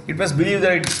air. It was believed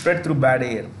that it spread through bad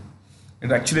air.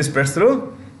 It actually spreads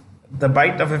through the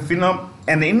bite of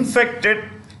an infected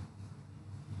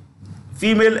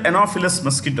female Anopheles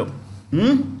mosquito.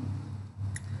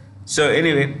 So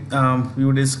anyway, we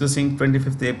were discussing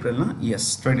 25th April, no?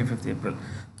 Yes, 25th April.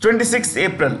 26th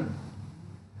April,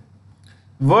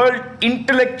 World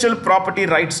Intellectual Property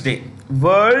Rights Day.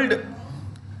 World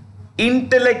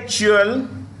Intellectual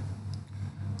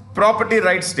Property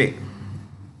Rights Day.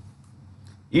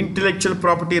 Intellectual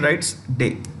Property Rights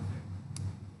Day.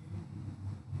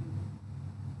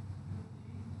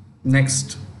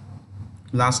 Next,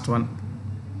 last one.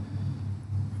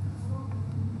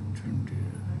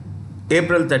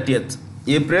 April 30th.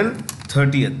 April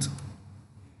 30th.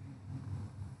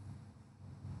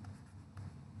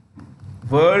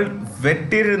 World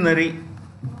Veterinary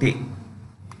Day.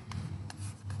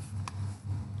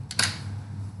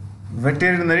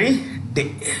 Veterinary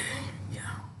Day.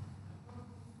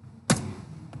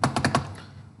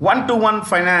 One-to-one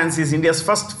finance is India's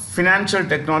first financial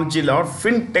technology or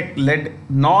fintech-led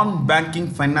non-banking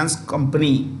finance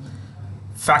company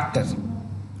factor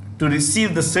to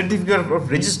receive the certificate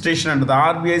of registration under the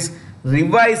RBI's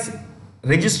revised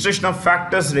registration of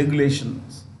factors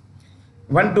regulations.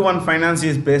 One-to-one finance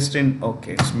is based in,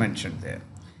 okay, it's mentioned there.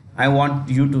 I want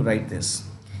you to write this.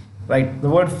 Right, the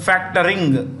word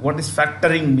factoring. What does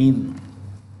factoring mean?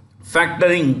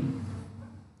 Factoring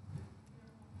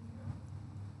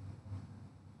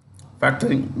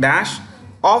dash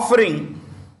offering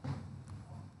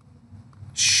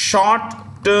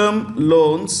short-term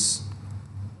loans.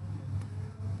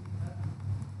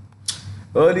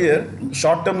 Earlier,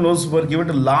 short-term loans were given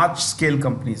to large-scale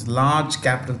companies, large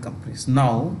capital companies.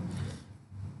 Now,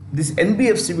 this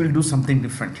NBFC will do something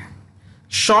different.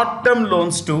 Short-term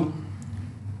loans to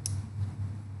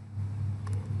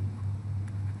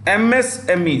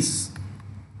MSMEs.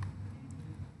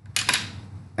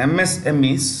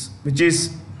 MSMEs, which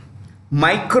is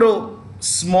micro,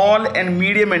 small and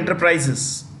medium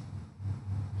enterprises.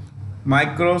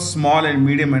 Micro, small and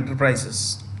medium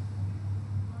enterprises.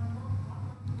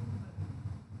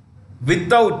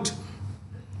 Without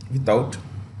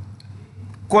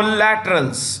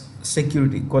collaterals,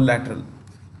 security, collateral.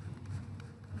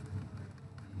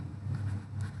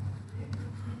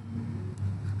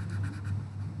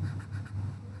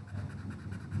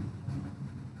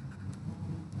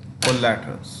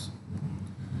 Collaterals.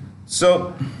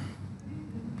 So,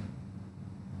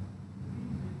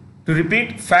 to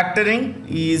repeat, factoring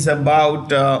is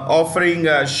about offering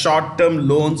short-term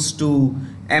loans to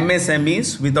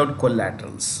MSMEs without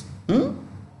collaterals.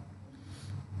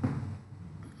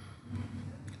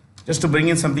 Just to bring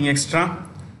in something extra,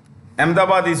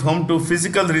 Ahmedabad is home to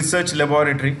Physical Research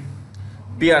Laboratory,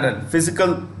 PRL,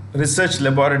 Physical Research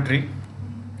Laboratory.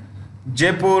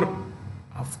 Jaipur,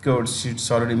 of course,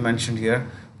 it's already mentioned here.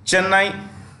 Chennai,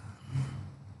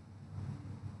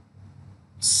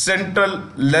 Central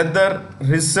Leather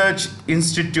Research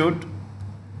Institute.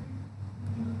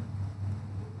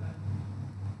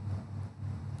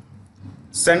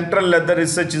 Central Leather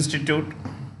Research Institute.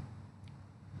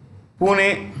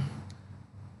 Pune.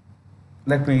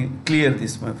 Let me clear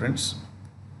this, my friends.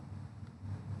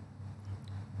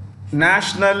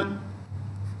 National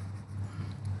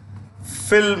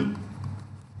Film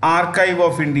Archive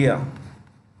of India.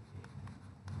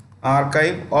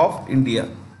 Archive of India.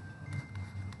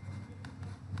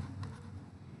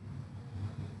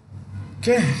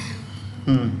 Okay.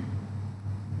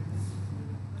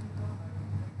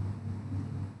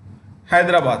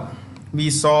 Hyderabad. We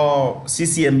saw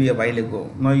CCMB a while ago.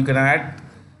 Now you can add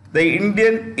the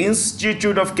Indian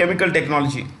Institute of Chemical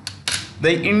Technology.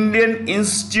 The Indian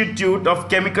Institute of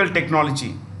Chemical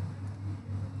Technology.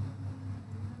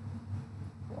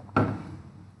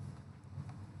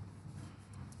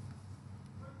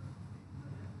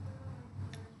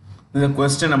 This is a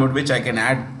question about which I can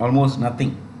add almost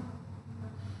nothing.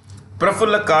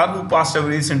 Prafulla Kar, who passed away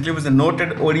recently, was a noted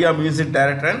Odia music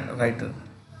director and writer.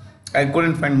 I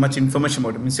couldn't find much information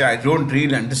about him. See, I don't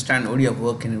really understand Odia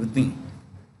work and everything.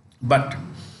 But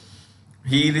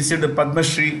he received a Padma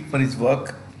Shri for his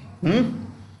work.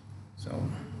 So,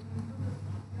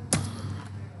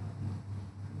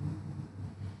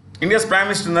 India's Prime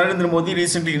Minister Narendra Modi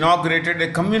recently inaugurated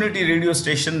a community radio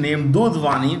station named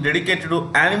Dudhwani dedicated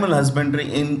to animal husbandry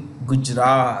in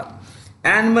Gujarat.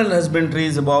 Animal husbandry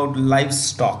is about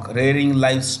livestock, rearing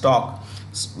livestock.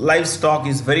 Livestock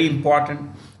is very important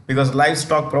because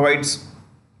livestock provides,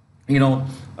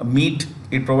 meat,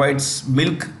 it provides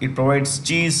milk, it provides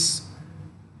cheese,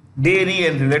 dairy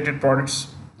and related products.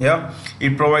 Yeah,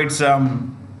 it provides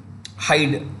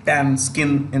hide, tan,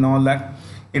 skin, and all that.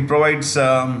 It provides,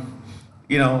 when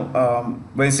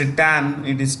I say tan,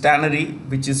 it is tannery,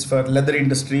 which is for leather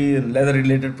industry and leather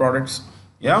related products.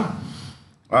 Yeah,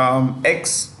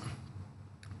 eggs,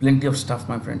 plenty of stuff,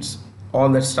 my friends. All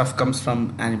that stuff comes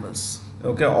from animals.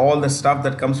 Okay, all the stuff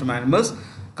that comes from animals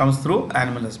comes through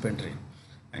animal husbandry.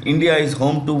 India is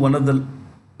home to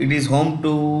it is home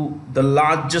to the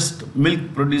largest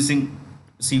milk producing.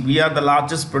 See, we are the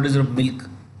largest producer of milk.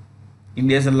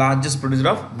 India is the largest producer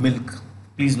of milk.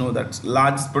 Please know that,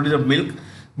 largest producer of milk.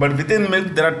 But within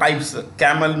milk, there are types: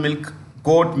 camel milk,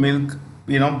 goat milk,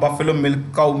 buffalo milk,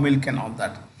 cow milk, and all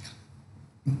that.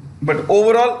 But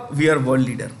overall, we are world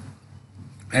leader.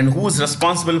 And who is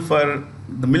responsible for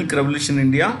the milk revolution in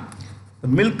India? The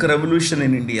milk revolution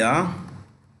in India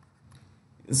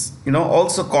is,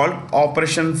 also called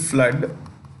Operation Flood,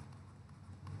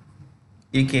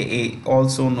 aka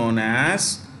also known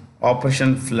as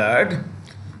Operation Flood,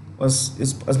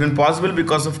 has been possible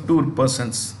because of two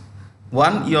persons.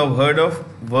 One, you have heard of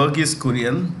Verghese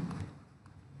Kurian.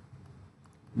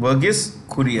 Verghese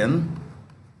Kurian.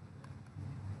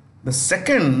 The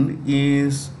second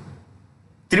is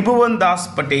Tribhuvan Das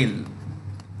Patel.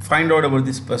 Find out about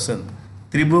this person.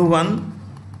 Tribhuvan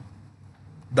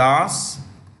Das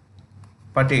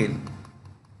Patel.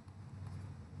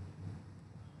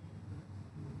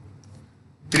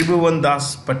 Tribhuvan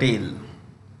Das Patel.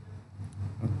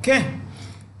 Okay.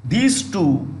 These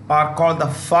two are called the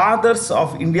fathers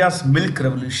of India's milk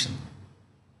revolution.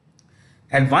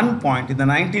 At one point in the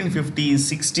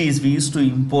 1950s, 60s, we used to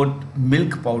import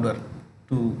milk powder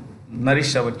to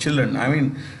nourish our children. I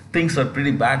mean, things were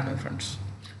pretty bad, my friends.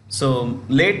 So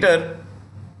later,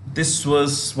 this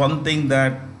was one thing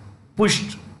that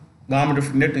pushed government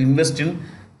of India to invest in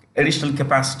additional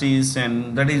capacities,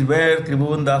 and that is where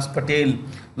Tribhuvan Das Patel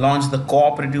launched the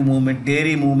cooperative movement,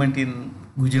 dairy movement in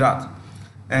Gujarat,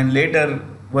 and later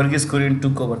Verghese Kurian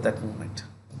took over that movement.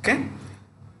 Okay,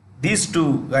 these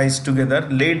two guys together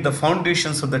laid the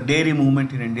foundations of the dairy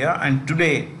movement in India, and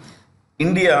today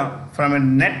India, from a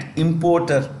net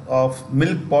importer of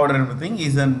milk powder and everything,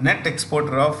 is a net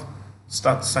exporter of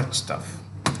such stuff.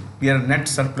 We are a net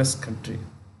surplus country.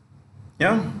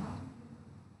 Yeah.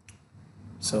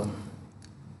 So,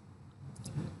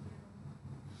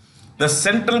 the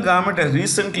central government has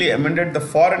recently amended the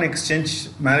Foreign Exchange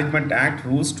Management Act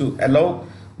rules to allow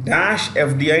dash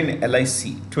FDI in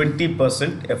LIC,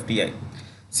 20% FDI.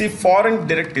 See, foreign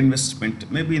direct investment,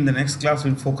 maybe in the next class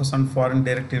we'll focus on foreign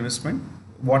direct investment.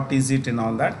 What is it and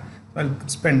all that? I'll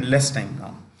spend less time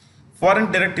now.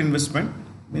 Foreign direct investment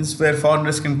means where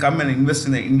foreigners can come and invest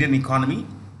in the Indian economy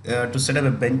to set up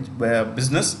a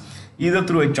business, either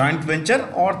through a joint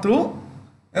venture or through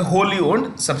a wholly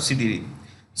owned subsidiary.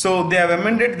 So they have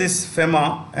amended this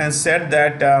FEMA and said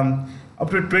that up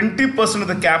to 20% of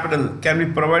the capital can be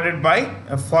provided by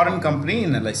a foreign company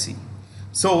in LIC.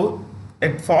 So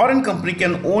a foreign company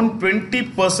can own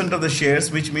 20% of the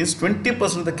shares, which means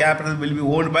 20% of the capital will be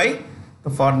owned by the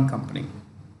foreign company.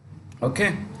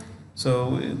 Okay,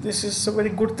 so this is a very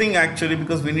good thing actually,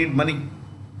 because we need money.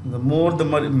 The more the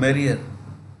merrier.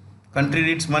 Country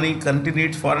needs money, country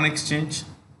needs foreign exchange.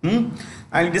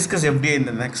 I'll discuss FDI in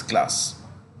the next class.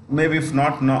 Maybe if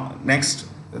not, next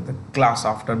the class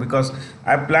after, because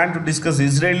I plan to discuss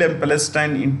Israel and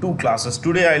Palestine in 2 classes.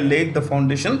 Today I'll lay the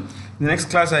foundation. In the next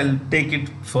class I'll take it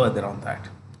further on that.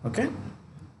 Okay.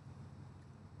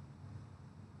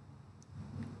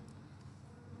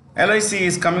 LIC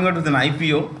is coming out with an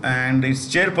IPO and its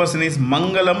chairperson is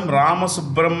Mangalam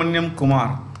Ramasubramaniam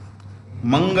Kumar.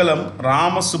 Mangalam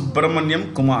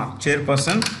Ramasubramaniam Kumar.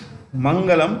 Chairperson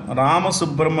Mangalam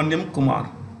Ramasubramaniam Kumar.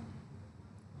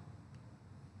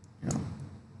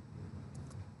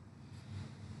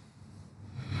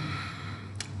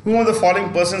 Who of the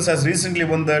following persons has recently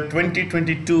won the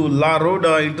 2022 La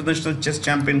Roda International Chess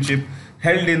Championship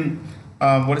held in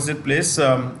what is it place?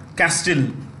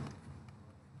 Castile.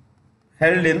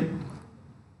 Held in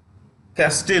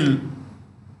Castile,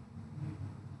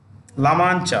 La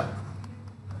Mancha.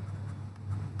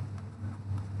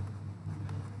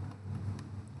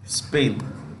 Spain.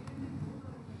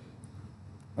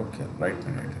 Okay, right.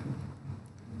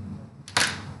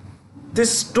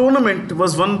 This tournament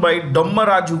was won by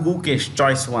Dommaraju Gukesh,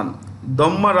 choice 1.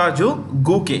 Dommaraju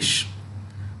Gukesh.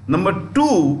 Number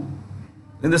 2,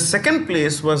 in the second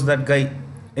place was that guy,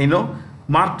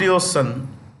 Martiosan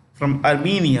from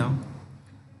Armenia.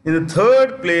 In the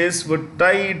third place were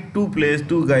tied two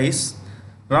guys,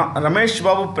 Ramesh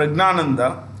Babu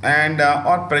Pragnananda and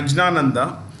or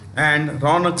Prajnananda and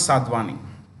Ronak Sadhwani.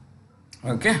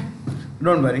 Okay,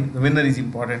 don't worry, the winner is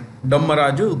important.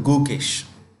 Dommaraju Gukesh.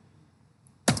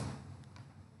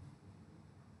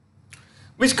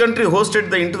 Which country hosted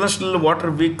the International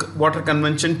Water Week Water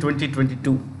Convention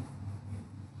 2022?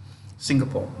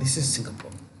 Singapore. This is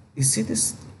Singapore. You see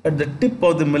this at the tip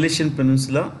of the Malaysian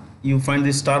Peninsula. You find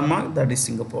this star mark, that is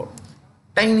Singapore.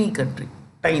 Tiny country,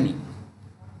 tiny.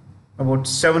 About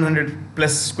 700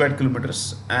 plus square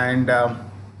kilometers, and about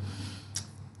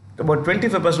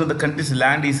 25% of the country's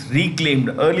land is reclaimed.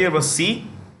 Earlier was sea,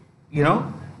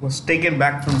 was taken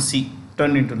back from sea,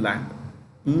 turned into land.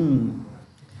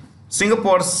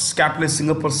 Singapore's capital is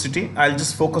Singapore City. I'll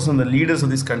just focus on the leaders of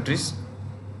these countries.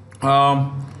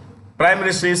 Prime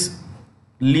Minister is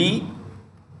Lee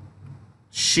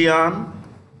Hsien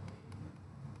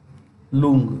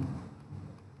Loong.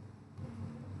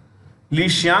 Lee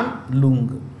Hsien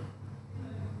Loong.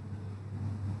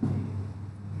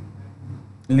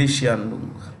 Lee Hsien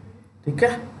Loong. ठीक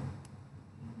है?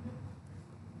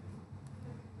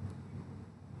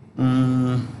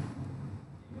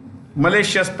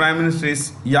 Malaysia's Prime Minister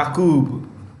is Yaqub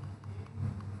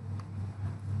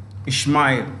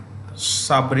Ismail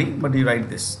Sabri, but you write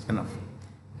this enough.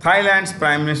 Thailand's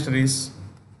Prime Minister is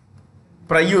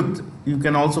Prayut. You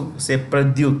can also say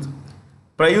Pradyut.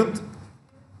 Prayut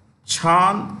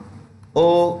Chan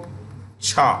O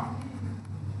Cha.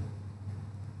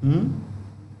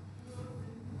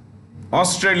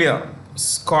 Australia,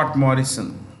 Scott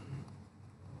Morrison.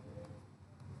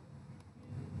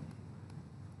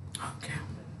 Okay,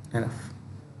 enough.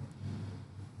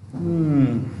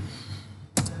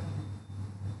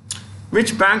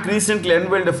 Which bank recently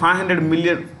unveiled a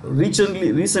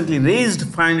recently raised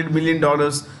 $500 million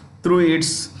through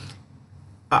its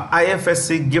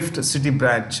IFSC GIFT City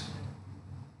branch?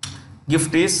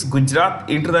 GIFT is Gujarat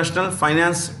International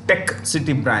Finance Tech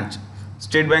City branch,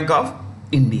 State Bank of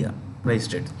India,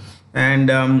 raised it. And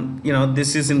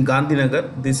this is in Gandhinagar.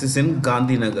 This is in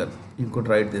Gandhinagar. You could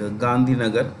write this,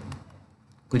 Gandhinagar,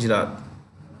 Gujarat.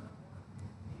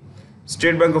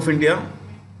 State Bank of India,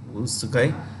 who's the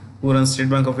guy who runs State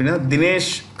Bank of India?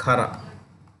 Dinesh Khara.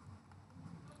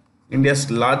 India's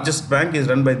largest bank is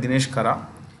run by Dinesh Khara.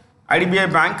 IDBI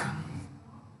Bank,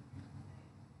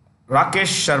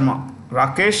 Rakesh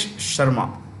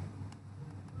Sharma.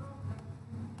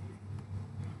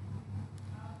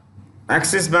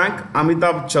 Axis Bank,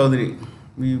 Amitabh Chaudhary.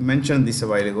 We mentioned this a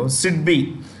while ago.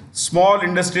 SIDBI, Small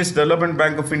Industries Development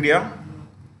Bank of India.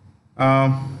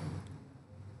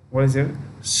 What is it?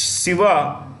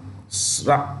 Shiva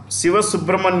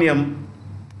Subramaniam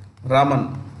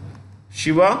Raman.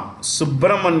 Shiva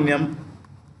Subramaniam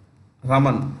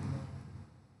Raman.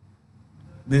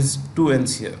 These two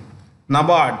N's here.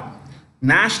 NABARD,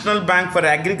 National Bank for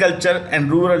Agriculture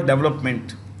and Rural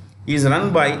Development, is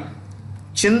run by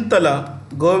Chintala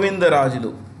Govindarajulu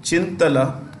Chintala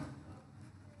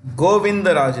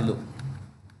Govindarajulu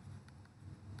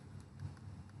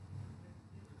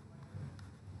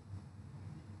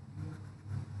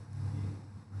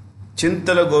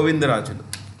Chintala Govindarajulu.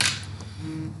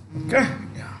 Okay.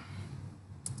 Yeah.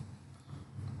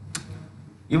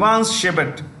 Ivan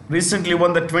Shebet recently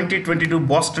won the 2022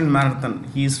 Boston Marathon.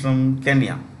 He is from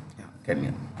Kenya. Yeah,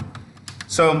 Kenya.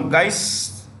 So guys,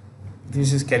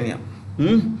 this is Kenya.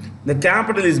 The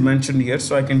capital is mentioned here,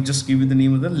 so I can just give you the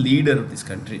name of the leader of this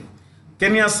country.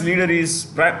 Kenya's leader is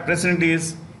president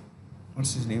is,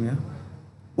 what's his name? Yeah,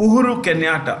 Uhuru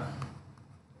Kenyatta.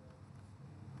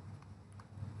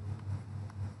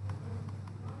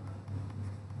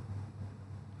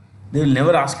 They will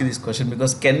never ask you this question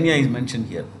because Kenya is mentioned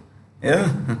here. Yeah.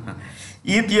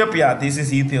 Ethiopia, this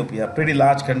is Ethiopia, pretty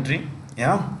large country.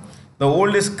 Yeah, the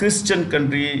oldest Christian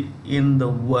country in the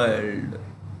world,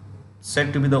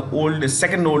 said to be the oldest,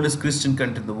 second oldest Christian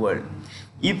country in the world.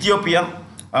 Ethiopia,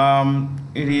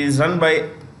 it is run by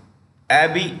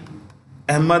Abiy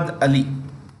Ahmed Ali,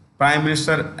 Prime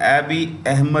Minister Abiy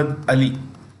Ahmed Ali,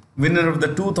 winner of the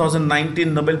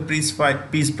 2019 Nobel Peace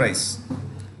Prize.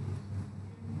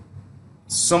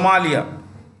 Somalia,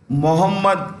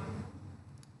 Mohammed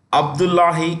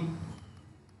Abdullahi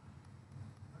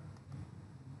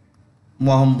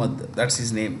Muhammad, that's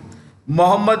his name.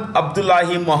 Mohammed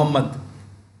Abdullahi Muhammad.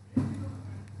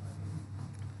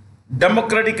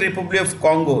 Democratic Republic of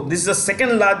Congo, this is the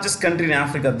second largest country in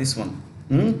Africa, this one.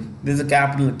 This is the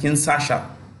capital, Kinshasa.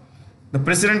 The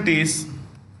president is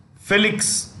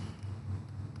Felix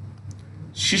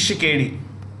Tshisekedi.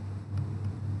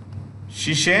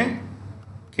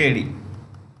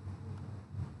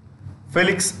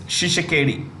 Felix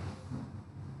Tshisekedi.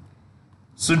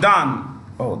 Sudan,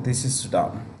 oh, this is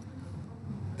Sudan.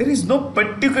 There is no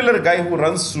particular guy who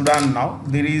runs Sudan now.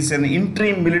 There is an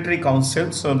interim military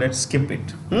council, so let's skip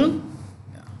it. Yeah.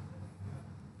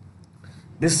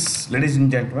 This, ladies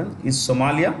and gentlemen, is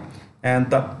Somalia, and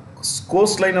the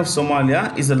coastline of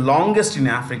Somalia is the longest in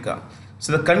Africa.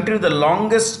 So the country with the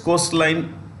longest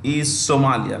coastline is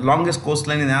Somalia. Longest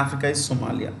coastline in Africa is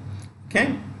Somalia.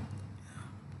 Okay.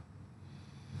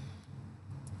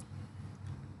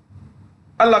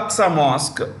 Al-Aqsa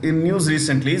Mosque in news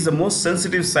recently is the most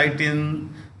sensitive site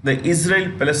in the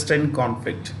Israel-Palestine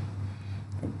conflict.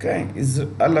 Okay, is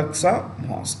Al-Aqsa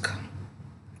Mosque.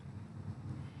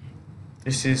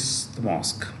 This is the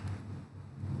mosque.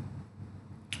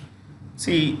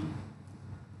 See,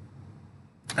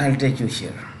 I'll take you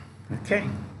here. Okay,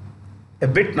 a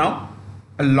bit now,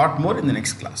 a lot more in the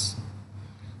next class.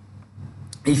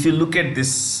 If you look at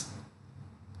this,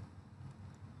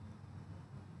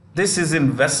 this is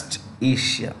in West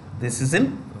Asia. This is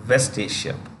in West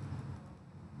Asia.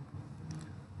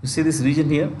 You see this region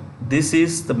here? This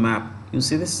is the map. You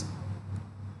see this?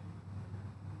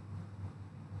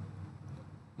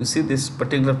 You see this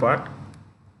particular part?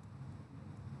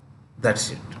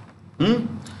 That's it.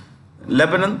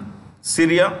 Lebanon,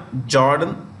 Syria,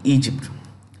 Jordan, Egypt.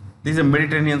 This is the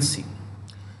Mediterranean Sea.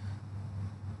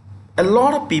 A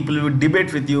lot of people will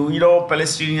debate with you,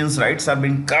 Palestinians' rights are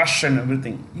being crushed and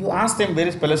everything. You ask them where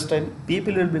is Palestine,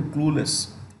 people will be clueless.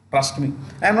 Trust me.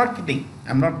 I am not kidding.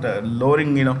 I am not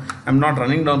lowering, I am not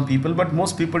running down people, but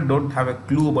most people don't have a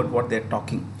clue about what they are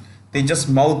talking. They just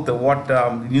mouth what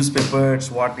newspapers,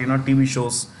 what TV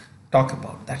shows talk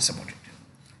about. That's about it.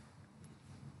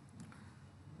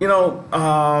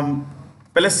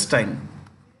 Palestine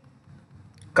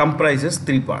comprises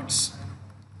two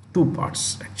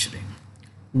parts actually.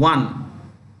 One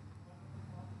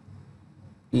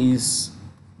is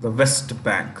the West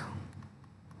Bank.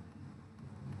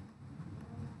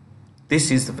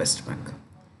 This is the West Bank.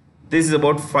 This is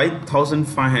about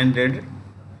 5,500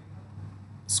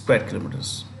 square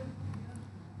kilometers.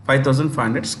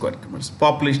 5,500 square kilometers.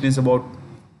 Population is about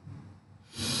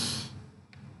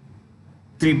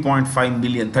 3.5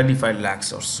 million, 35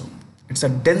 lakhs or so. It's a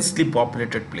densely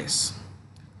populated place.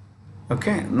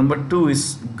 Okay, number two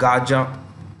is Gaza,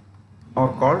 or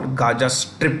called Gaza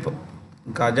Strip.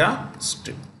 Gaza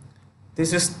Strip.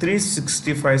 This is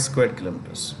 365 square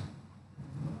kilometers.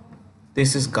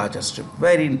 This is Gaza Strip.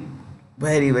 Very,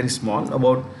 very, very small.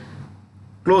 About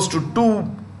close to 2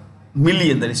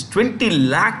 million. That is 20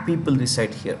 lakh people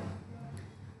reside here,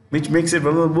 which makes it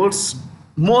one of the world's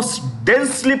most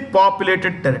densely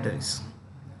populated territories.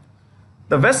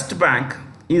 The West Bank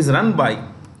is run by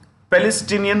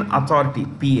Palestinian Authority,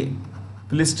 PA,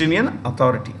 Palestinian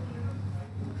Authority.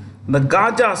 The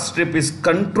Gaza Strip is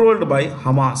controlled by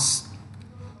Hamas,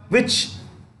 which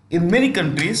in many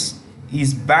countries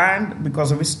is banned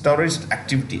because of its terrorist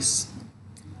activities.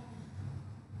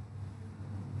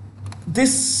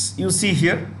 this you see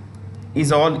here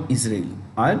is all Israel.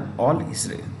 All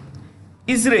Israel.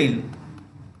 Israel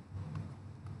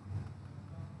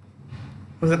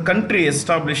was a country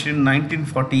established in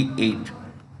 1948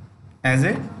 as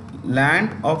a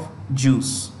land of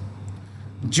Jews.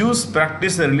 Jews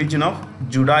practice the religion of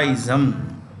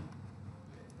Judaism.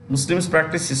 Muslims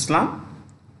practice Islam.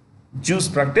 Jews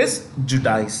practice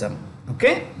Judaism.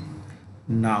 Okay?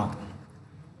 Now,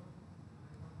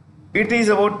 it is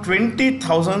about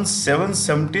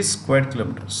 20,770 square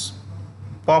kilometers.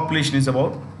 Population is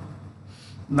about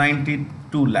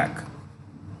 92 lakh.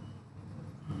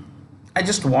 I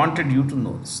just wanted you to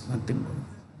know this, nothing more.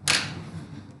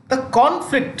 The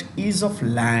conflict is of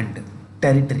land,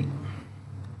 territory.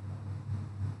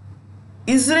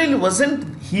 Israel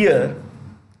wasn't here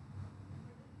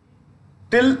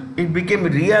till it became a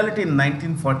reality in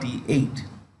 1948.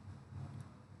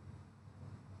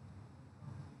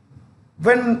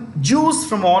 When Jews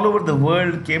from all over the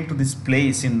world came to this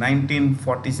place in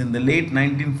 1940s, in the late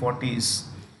 1940s,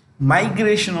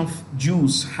 migration of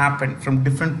Jews happened from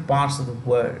different parts of the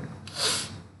world.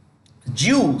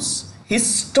 Jews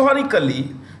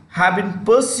historically have been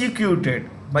persecuted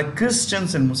by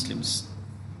Christians and Muslims.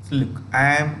 Look,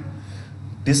 I am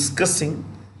discussing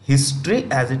history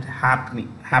as it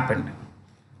happened.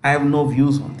 I have no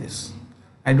views on this.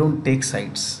 I don't take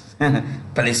sides.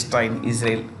 Palestine,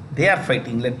 Israel, they are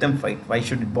fighting. Let them fight. Why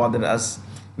should it bother us?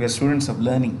 We are students of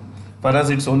learning. For us,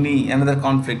 it's only another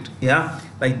conflict. Yeah,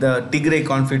 like the Tigray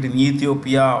conflict in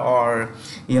Ethiopia, or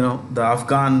the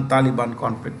Afghan Taliban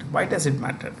conflict. Why does it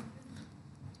matter?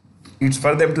 It's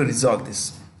for them to resolve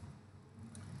this.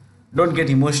 Don't get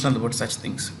emotional about such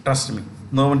things. Trust me,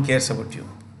 no one cares about you.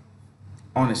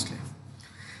 Honestly.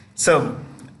 So,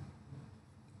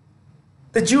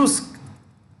 the Jews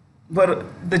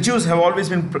have always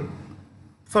been,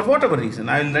 for whatever reason,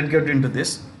 I will not get into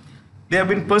this, they have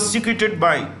been persecuted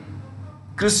by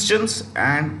Christians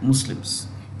and Muslims.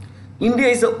 India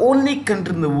is the only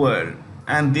country in the world,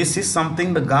 and this is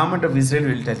something the government of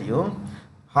Israel will tell you,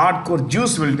 hardcore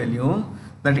Jews will tell you,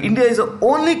 that India is the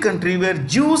only country where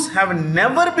Jews have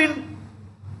never been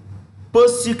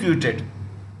persecuted,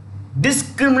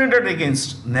 discriminated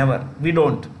against. Never. We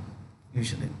don't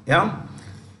usually. Yeah.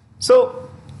 So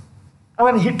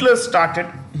when Hitler started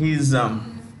his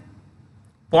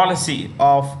policy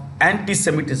of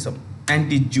anti-Semitism,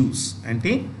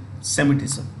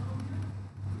 anti-Semitism,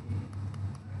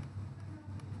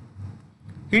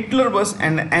 Hitler was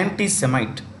an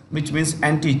anti-Semite, which means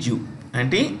anti-Jew.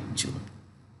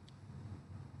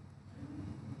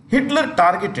 Hitler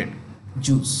targeted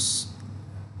Jews.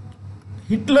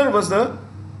 Hitler was the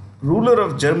ruler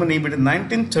of Germany between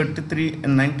 1933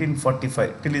 and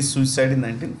 1945 till his suicide in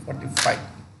 1945.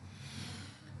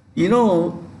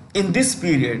 In this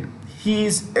period, he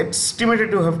is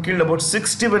estimated to have killed about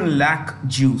 61 lakh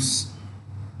Jews.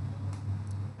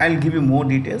 I'll give you more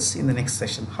details in the next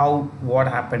session, what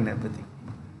happened, everything.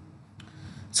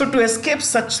 So to escape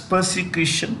such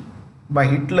persecution by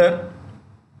Hitler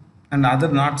and other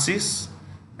Nazis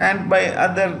and by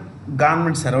other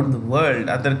governments around the world,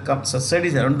 other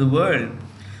societies around the world,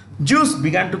 Jews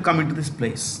began to come into this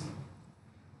place.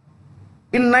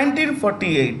 In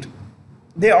 1948,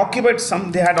 they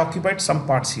had occupied some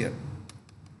parts here.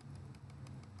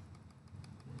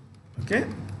 Okay,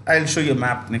 I'll show you a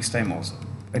map next time also,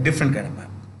 a different kind of map.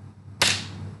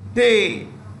 They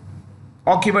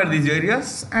occupied these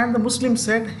areas, and the Muslims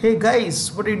said, "Hey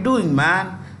guys, what are you doing,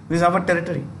 man? This is our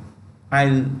territory."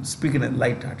 I'll speak in a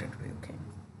light-hearted way. Okay,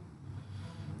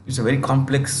 it's a very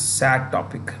complex, sad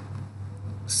topic.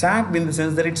 Sad in the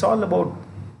sense that it's all about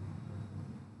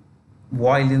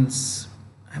violence.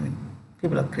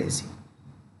 People are crazy.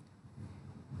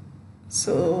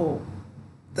 So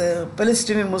the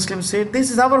Palestinian Muslims said, "This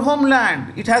is our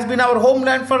homeland. It has been our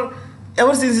homeland for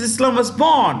ever since Islam was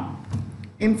born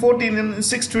in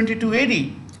 622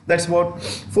 AD. That's about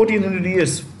 1400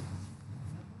 years.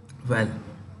 Well,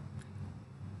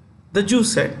 the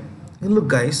Jews said, "Look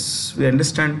guys, we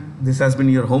understand this has been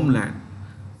your homeland,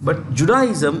 but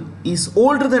Judaism is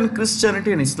older than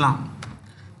Christianity and Islam.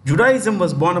 Judaism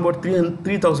was born about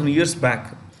 3,000 years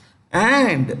back,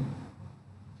 and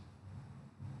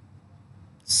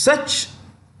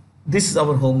this is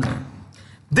our homeland.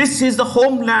 This is the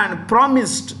homeland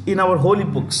promised in our holy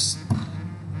books.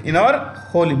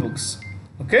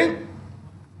 Okay?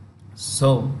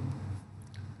 So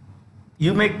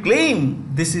you may claim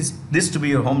this to be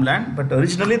your homeland, but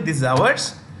originally this is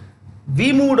ours.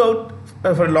 We moved out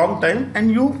for a long time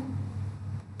and you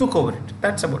took over it.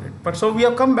 That's about it. But so we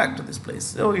have come back to this place.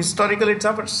 So historically it's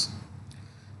ours."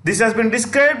 This has been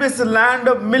described as the land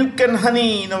of milk and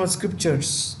honey in our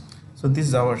scriptures. So this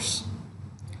is ours.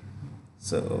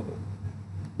 So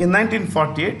in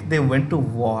 1948 they went to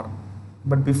war.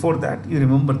 But before that, you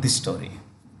remember this story.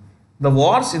 The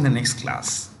wars in the next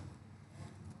class.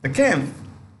 Okay,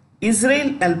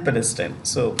 Israel and Palestine.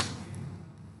 So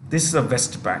this is the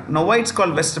West Bank. Now why it's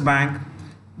called West Bank?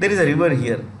 There is a river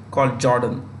here called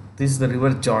Jordan. This is the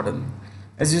river Jordan.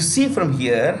 As you see from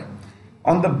here,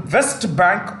 on the west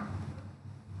bank,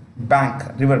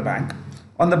 river bank,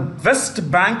 on the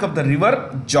west bank of the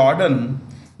river Jordan,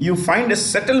 you find a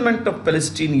settlement of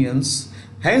Palestinians.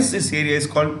 Hence this area is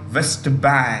called West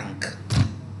Bank.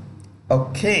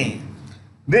 Okay.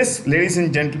 This, ladies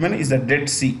and gentlemen, is the Dead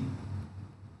Sea.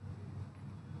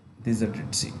 This is the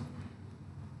Dead Sea.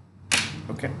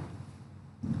 Okay.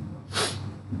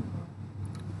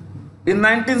 In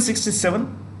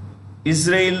 1967,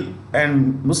 Israel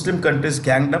and Muslim countries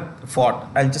ganged up, fought.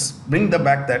 I'll just bring that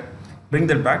back,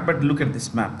 but look at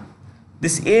this map.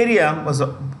 This area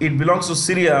it belongs to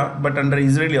Syria, but under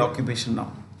Israeli occupation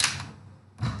now.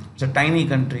 It's a tiny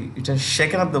country. It has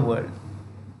shaken up the world.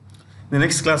 In the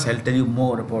next class, I'll tell you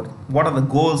more about what are the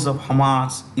goals of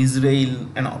Hamas, Israel,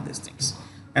 and all these things,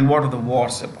 and what are the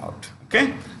wars about.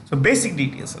 Okay, so basic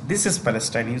details. This is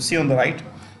Palestine. You see on the right,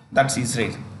 that's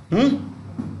Israel.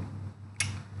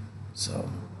 So,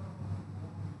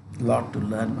 lot to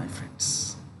learn, my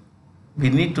friends. We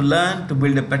need to learn to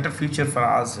build a better future for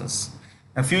ourselves,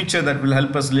 a future that will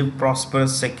help us live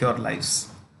prosperous, secure lives.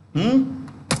 Prime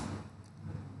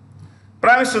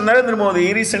Minister Narendra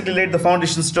Modi recently laid the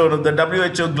foundation stone of the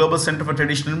WHO Global Center for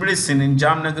Traditional Medicine in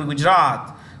Jamnagar,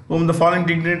 Gujarat, whom the following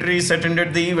dignitaries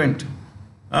attended the event.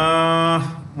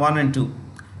 1 and 2.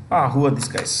 Who are these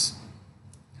guys?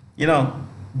 You know,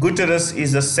 Guterres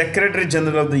is the Secretary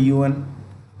General of the UN,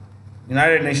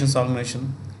 United Nations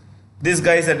Organization. This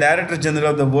guy is the Director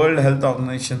General of the World Health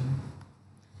Organization.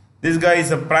 This guy is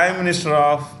the Prime Minister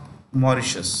of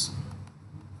Mauritius.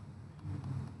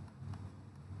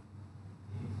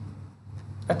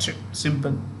 That's it.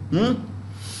 Simple.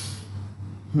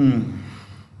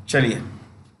 Chaliye.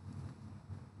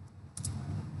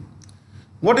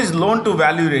 What is loan to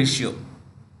value ratio?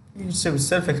 It's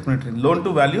self-explanatory. Loan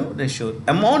to value ratio.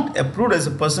 Amount approved as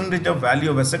a percentage of value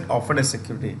of asset offered as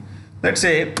security. Let's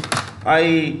say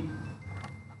I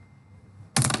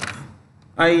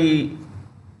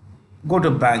go to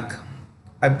bank.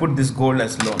 I put this gold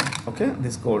as loan. Okay,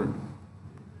 this gold.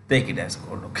 Take it as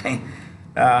gold. Okay.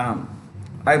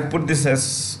 I put this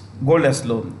as gold as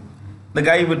loan. The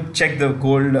guy would check the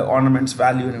gold ornaments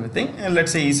value and everything, and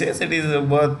let's say he says it is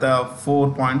worth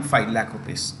 4.5 lakh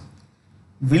rupees.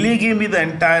 Will he give me the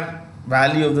entire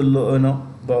value of the loan,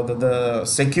 the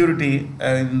security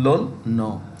in loan?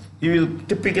 No. He will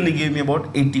typically give me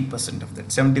about 80% of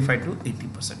that, 75 to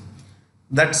 80%.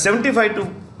 That 75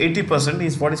 to 80%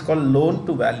 is what is called loan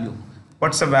to value.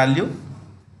 What's the value?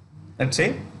 Let's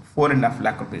say 4.5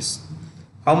 lakh rupees.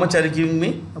 How much are you giving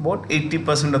me? About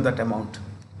 80% of that amount.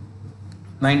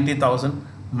 90,000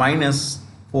 minus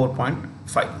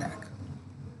 4.5 lakh.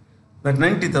 That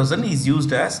 90,000 is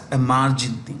used as a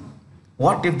margin thing.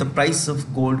 What if the price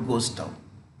of gold goes down?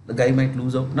 The guy might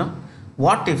lose out, no?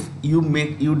 What if you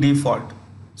default?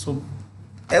 So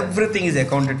everything is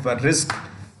accounted for, risk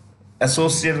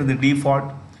associated with the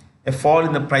default, a fall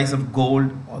in the price of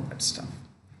gold, all that stuff.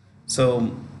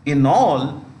 So in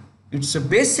all, it's a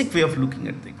basic way of looking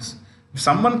at things. If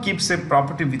someone keeps a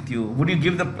property with you, would you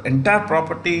give the entire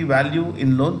property value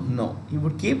in loan? No. You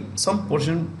would keep some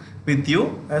portion with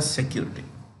you as security.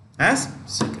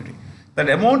 That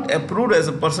amount approved as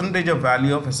a percentage of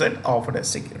value of asset offered as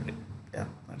security. Yeah,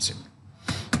 that's it.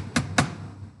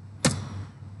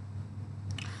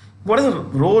 What is the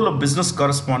role of business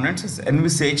correspondents as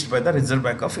envisaged by the Reserve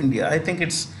Bank of India? I think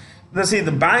it's,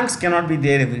 the banks cannot be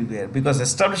there everywhere because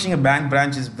establishing a bank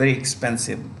branch is very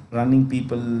expensive. Running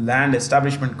people, land,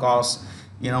 establishment costs,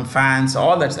 fans,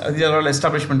 all that. These are all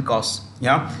establishment costs.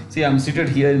 Yeah. See, I'm seated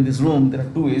here in this room. There are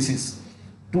two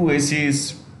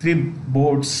ACs, 3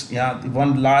 boards. Yeah.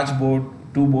 One large board,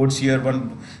 2 boards here,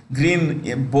 one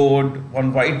green board,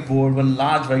 one white board, one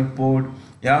large white board.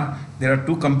 Yeah. There are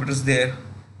 2 computers there.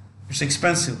 It's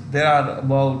expensive. There are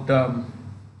about,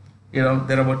 there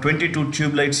are about 22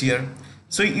 tube lights here.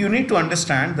 So you need to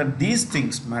understand that these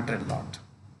things matter a lot.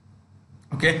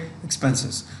 Okay,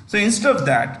 expenses. So instead of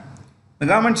that, the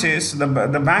government says, the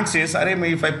bank says,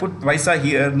 if I put paisa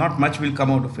here, not much will come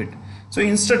out of it. So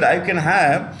instead, I can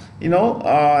have,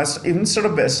 instead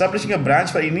of establishing a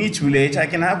branch for in each village, I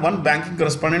can have one banking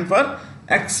correspondent for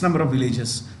X number of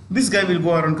villages. This guy will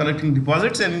go around collecting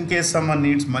deposits, and in case someone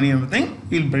needs money and everything,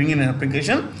 he'll bring in an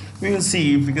application. We will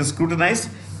see if we can scrutinize,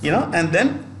 and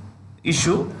then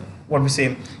issue what we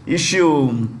say,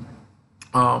 issue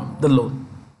the loan.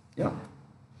 Yeah.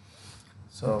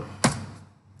 So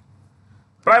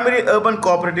primary urban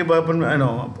cooperative are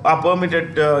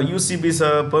permitted. UCBs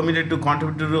are permitted to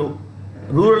contribute to the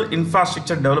rural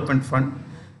infrastructure development fund.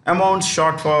 Amounts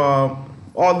short for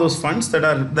all those funds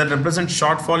that represent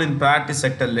shortfall in priority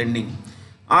sector lending.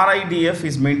 RIDF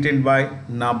is maintained by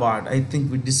NABARD. I think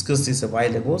we discussed this a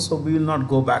while ago, so we will not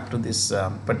go back to this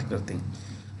particular thing.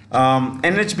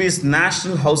 NHB is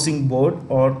National Housing Board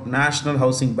or National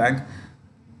Housing Bank.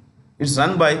 It's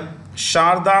run by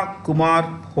Sharda Kumar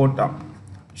Hota.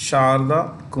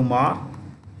 Sharda Kumar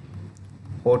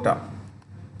Hota.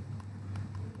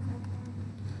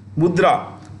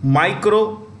 Mudra,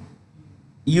 Micro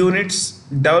Units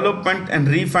Development and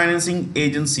Refinancing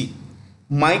Agency.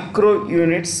 Micro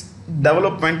Units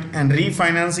Development and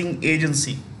Refinancing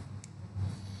Agency.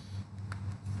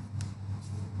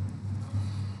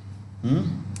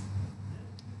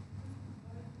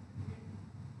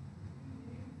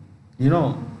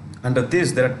 Under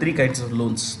this there are three kinds of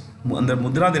loans. Under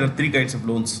Mudra there are three kinds of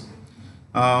loans.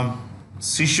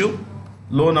 Sishu,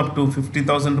 loan up to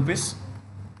 50,000 rupees.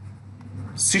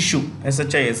 Sishu,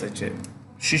 SHI.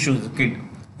 Shishu is a kid.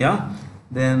 Yeah.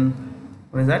 Then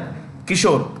what is that?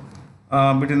 Kishore,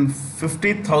 between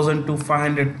 50,000 to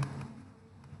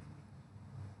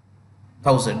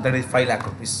 500,000. That is 5 lakh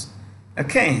rupees.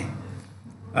 Okay.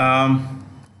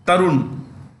 Tarun,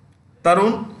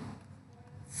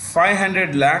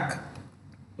 500 lakh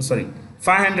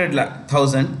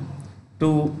thousand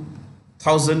to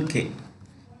 1000k.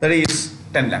 That is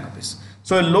 10 lakh rupees.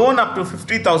 So a loan up to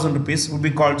 50,000 rupees would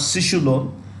be called Sishu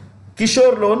loan.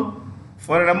 Kishore loan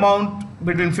for an amount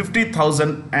between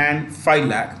 50,000 and 5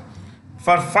 lakh.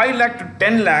 For 5 lakh to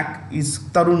 10 lakh is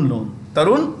Tarun loan.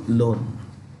 Tarun loan.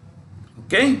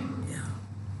 Okay.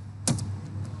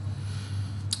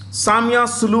 Samia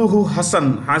Suluhu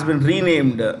Hassan has been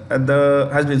named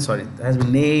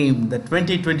the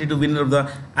 2022 winner of the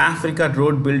Africa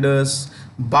Road Builders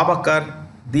Babakar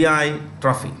Diai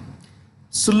Trophy.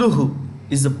 Suluhu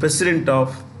is the president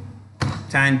of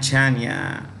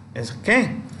Tanzania. Yes,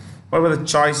 okay. What were the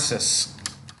choices?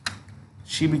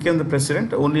 She became the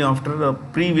president only after the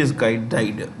previous guy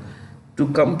died. To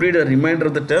complete a remainder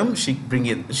of the term, she came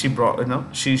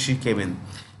in.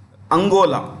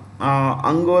 Angola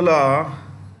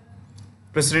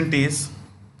president is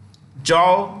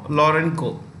João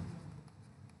Lourenço.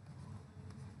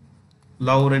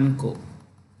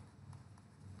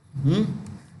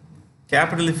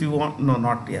 Capital if you want. No,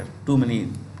 not here. Too many.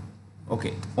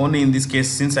 Okay. Only in this case,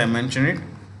 since I mentioned it.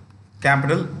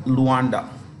 Capital Luanda.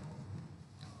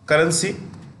 Currency.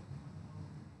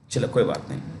 चलो कोई बात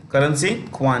नहीं. Currency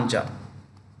Kwanza.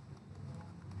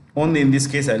 Only in this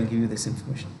case I will give you this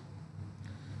information.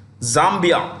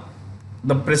 Zambia,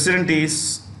 the president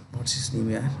is, what's his name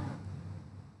here?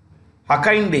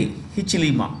 Hakainde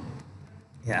Hichilema.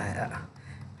 Yeah.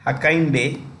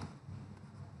 Hakainde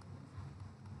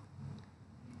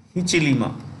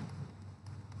Hichilema.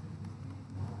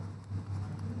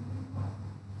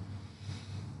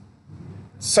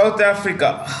 South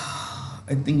Africa,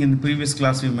 I think in the previous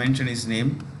class we mentioned his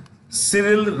name,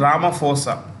 Cyril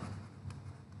Ramaphosa.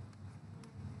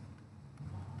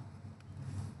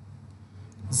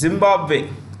 Zimbabwe,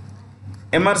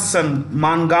 Emerson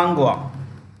Mnangagwa.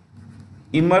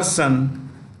 Emerson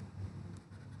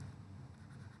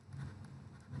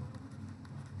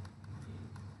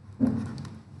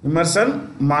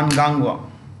Mnangagwa.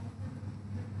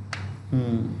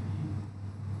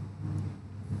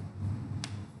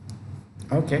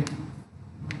 Okay.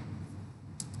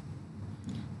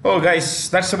 Oh guys,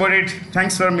 that's about it.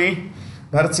 Thanks for me,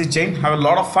 Bharat C. Jain. Have a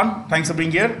lot of fun. Thanks for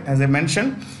being here. As I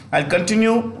mentioned, I'll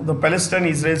continue the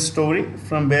Palestine-Israel story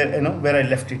from where I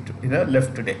left it,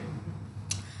 left today.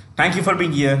 Thank you for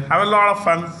being here. Have a lot of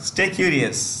fun. Stay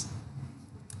curious.